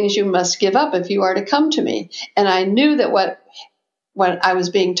are the things you must give up if you are to come to me." And I knew that what I was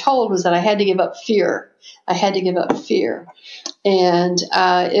being told was that I had to give up fear. And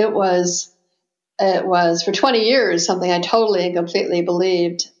it was for 20 years something I totally and completely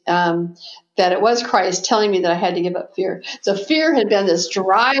believed, that it was Christ telling me that I had to give up fear. So fear had been this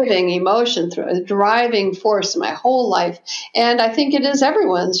driving emotion, a driving force in my whole life. And I think it is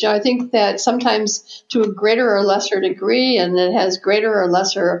everyone's. I think that sometimes to a greater or lesser degree, and it has greater or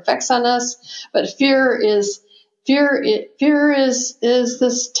lesser effects on us. But fear is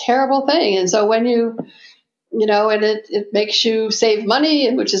this terrible thing. And so when and it makes you save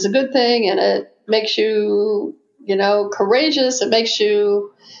money, which is a good thing, and it makes you, courageous. It makes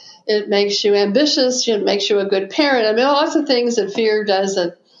you ambitious. It makes you a good parent. I mean, lots of things that fear does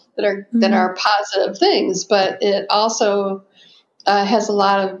that are positive things, but it also has a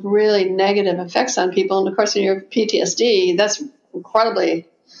lot of really negative effects on people. And of course, in your PTSD, that's incredibly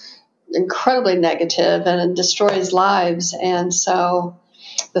negative, and it destroys lives. And so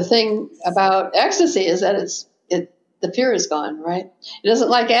the thing about ecstasy is that the fear is gone, right? It isn't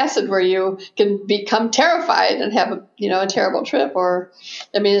like acid where you can become terrified and have a terrible trip,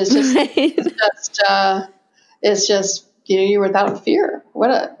 it's just you're without fear.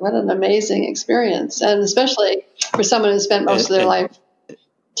 What an amazing experience, and especially for someone who spent most of their life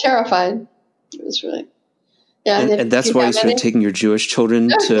terrified. It was really. Yeah, and that's why you started taking your Jewish children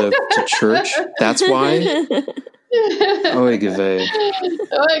to church. That's why. Oy gevey.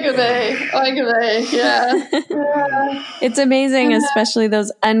 Yeah. It's amazing, especially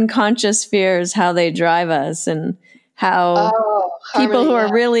those unconscious fears, how they drive us, and how people who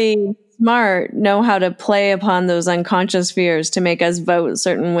are really smart know how to play upon those unconscious fears to make us vote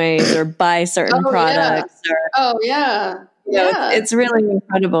certain ways or buy certain products. It's really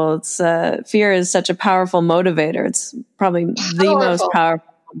incredible. It's fear is such a powerful motivator. It's probably the most powerful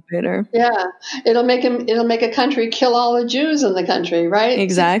motivator. Yeah, it'll make a country kill all the Jews in the country, right?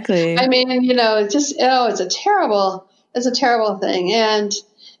 Exactly. I mean, it's a terrible thing, and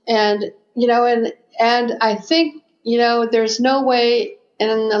I think there's no way in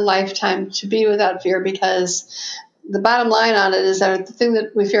a lifetime to be without fear, because the bottom line on it is that the thing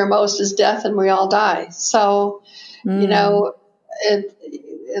that we fear most is death, and we all die. So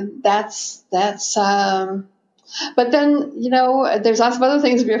that's but then, there's lots of other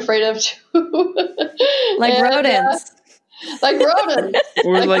things to be afraid of too. Like rodents. Like rodents.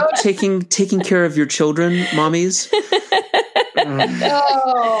 Or like taking care of your children, mommies.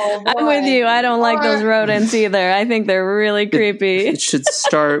 Oh, boy. I'm with you. I don't like those rodents either. I think they're really creepy. It should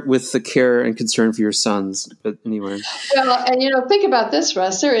start with the care and concern for your sons. But anyway. Well, and think about this,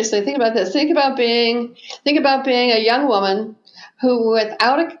 Russ. Seriously, think about this. Think about being a young woman who,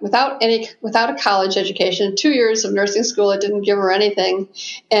 without a college education, 2 years of nursing school that didn't give her anything,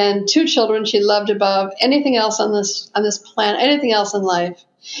 and 2 children she loved above anything else on this planet, anything else in life,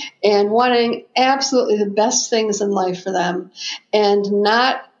 and wanting absolutely the best things in life for them, and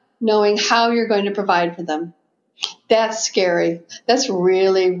not knowing how you're going to provide for them. That's scary. That's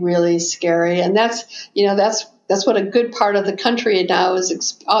really, really scary. And that's what a good part of the country now is.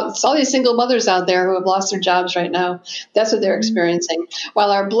 It's all these single mothers out there who have lost their jobs right now. That's what they're experiencing.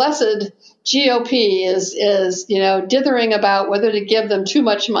 While our blessed GOP is dithering about whether to give them too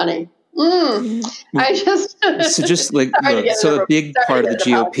much money. I just so just like look, so a big part of the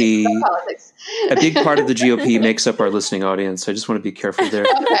GOP, a big part of the GOP makes up our listening audience. So I just want to be careful there.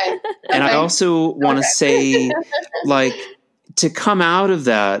 Okay. And I also want to say, like, to come out of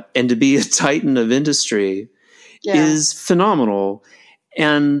that and to be a titan of industry is phenomenal,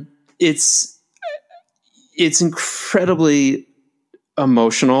 and it's incredibly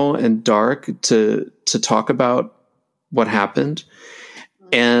emotional and dark to talk about what happened.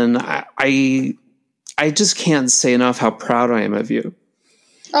 And I just can't say enough how proud I am of you.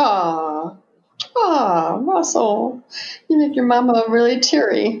 Oh, Russell, you make your mama really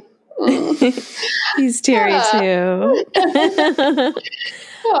teary. He's teary too.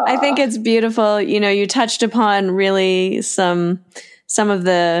 I think it's beautiful. You touched upon really some of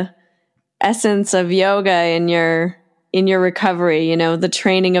the essence of yoga in your recovery, the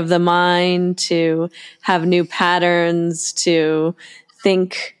training of the mind to have new patterns, to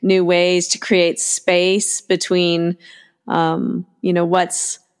think new ways, to create space between,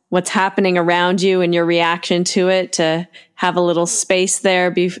 what's happening around you and your reaction to it, to have a little space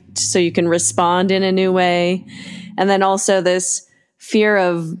there so you can respond in a new way. And then also this fear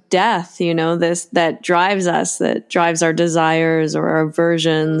of death, that drives us, that drives our desires or our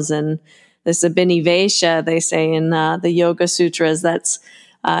aversions. And this abhinivesha, they say in the Yoga Sutras, that's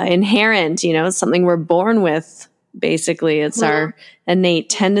inherent, it's something we're born with. Basically, it's our innate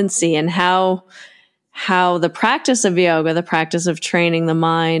tendency, and how the practice of yoga, the practice of training the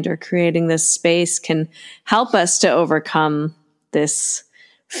mind or creating this space can help us to overcome this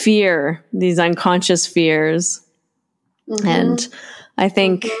fear, these unconscious fears. And I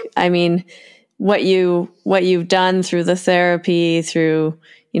think, what you've done through the therapy, through,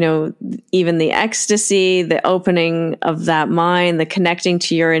 even the ecstasy, the opening of that mind, the connecting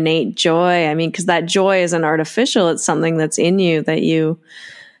to your innate joy. Because that joy isn't artificial. It's something that's in you that you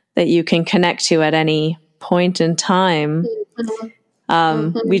can connect to at any point in time.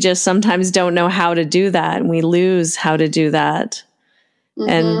 We just sometimes don't know how to do that, and we lose how to do that.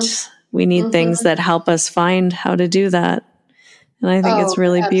 And we need things that help us find how to do that. And I think it's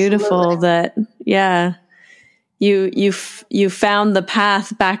really beautiful that, you found the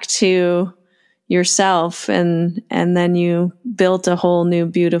path back to yourself, and then you built a whole new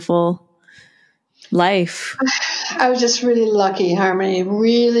beautiful life. I was just really lucky, Harmony.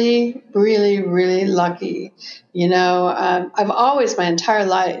 Really, really, really lucky. I've always, my entire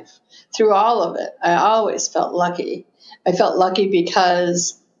life, through all of it, I always felt lucky. I felt lucky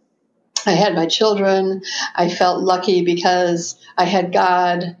because I had my children. I felt lucky because I had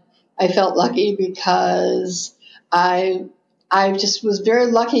God. I felt lucky because I just was very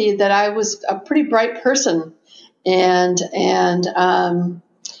lucky that I was a pretty bright person, and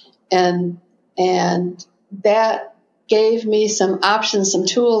that gave me some options, some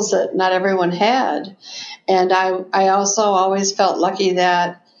tools that not everyone had. And I also always felt lucky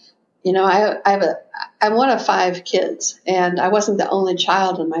that, I'm one of 5 kids, and I wasn't the only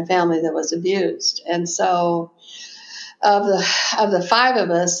child in my family that was abused. And so of the 5 of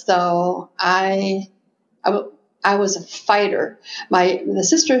us, though, I was a fighter. The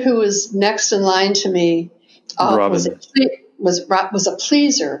sister who was next in line to me was a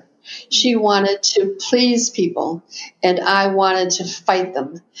pleaser. She wanted to please people, and I wanted to fight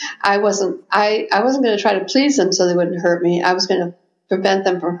them. I wasn't going to try to please them so they wouldn't hurt me. I was going to prevent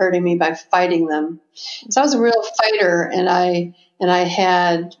them from hurting me by fighting them. So I was a real fighter, and I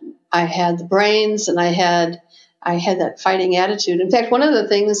had the brains, and I had that fighting attitude. In fact, one of the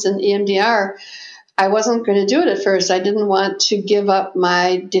things in EMDR, I wasn't going to do it at first. I didn't want to give up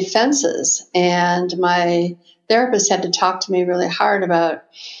my defenses and therapist had to talk to me really hard about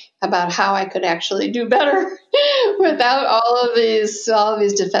how I could actually do better without all of these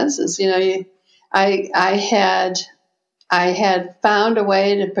defenses. I had found a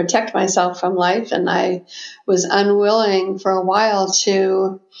way to protect myself from life, and I was unwilling for a while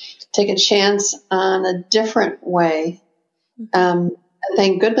to take a chance on a different way.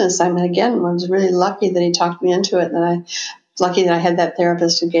 Thank goodness. I was really lucky that he talked me into it, and I was lucky that I had that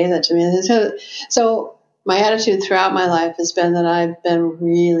therapist who gave that to me. So my attitude throughout my life has been that I've been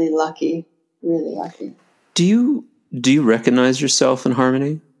really lucky, really lucky. Do you recognize yourself in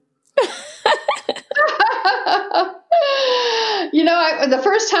Harmony? The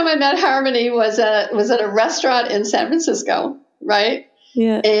first time I met Harmony was at a restaurant in San Francisco, right?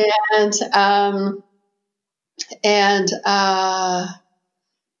 Yeah. And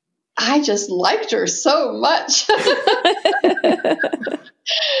I just liked her so much.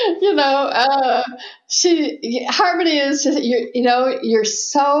 Harmony is just, you're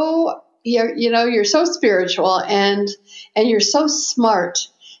so spiritual, and you're so smart,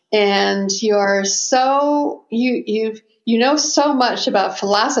 and you're so, you know so much about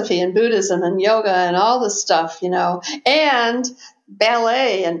philosophy and Buddhism and yoga and all this stuff, and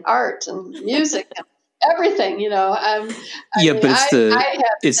ballet and art and music and everything, But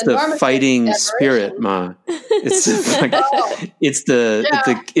it's the fighting spirit, Ma. It's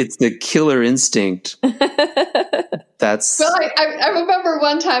the killer instinct. I remember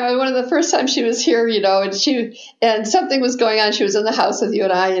one time, one of the first times she was here, and something was going on. She was in the house with you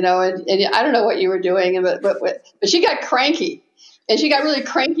and I, and I don't know what you were doing, but she got cranky. And she got really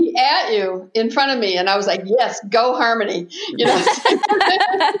cranky at you in front of me. And I was like, yes, go Harmony. Yeah.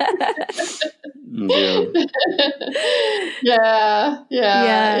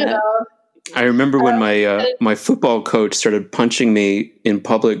 I remember when my football coach started punching me in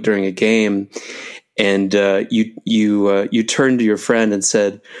public during a game, and you turned to your friend and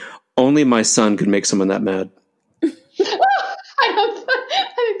said, "Only my son could make someone that mad." I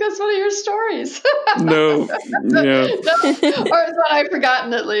think that's one of your stories. No, yeah. Or it's one I've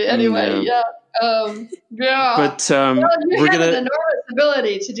forgotten at least. Anyway, yeah. But you have an enormous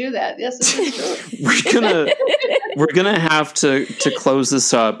ability to do that. Yes, it is true. we're gonna have to close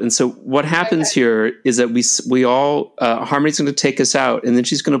this up. And so what happens here is that we all Harmony's going to take us out, and then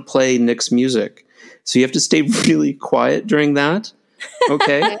she's going to play Nick's music. So you have to stay really quiet during that.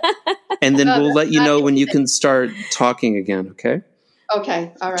 Okay. And then we'll let you know when you can start talking again. Okay.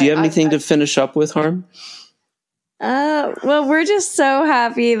 Okay. All right. Do you have anything to finish up with, Harm? Well, we're just so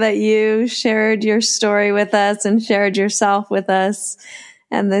happy that you shared your story with us and shared yourself with us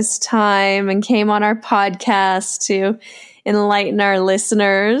and this time, and came on our podcast to enlighten our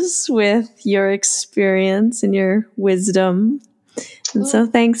listeners with your experience and your wisdom. And so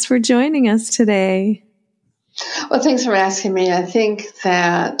thanks for joining us today. Well, thanks for asking me. I think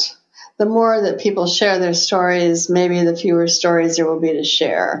that the more that people share their stories, maybe the fewer stories there will be to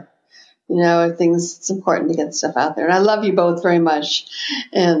share. It's important to get stuff out there. And I love you both very much.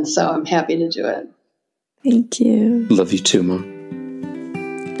 And so I'm happy to do it. Thank you. Love you too,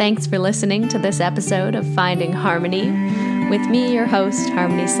 Mom. Thanks for listening to this episode of Finding Harmony with me, your host,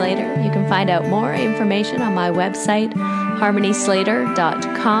 Harmony Slater. You can find out more information on my website,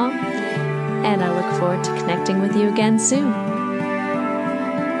 harmonyslater.com. And I look forward to connecting with you again soon.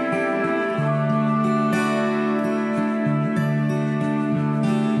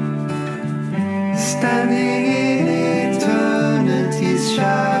 Standing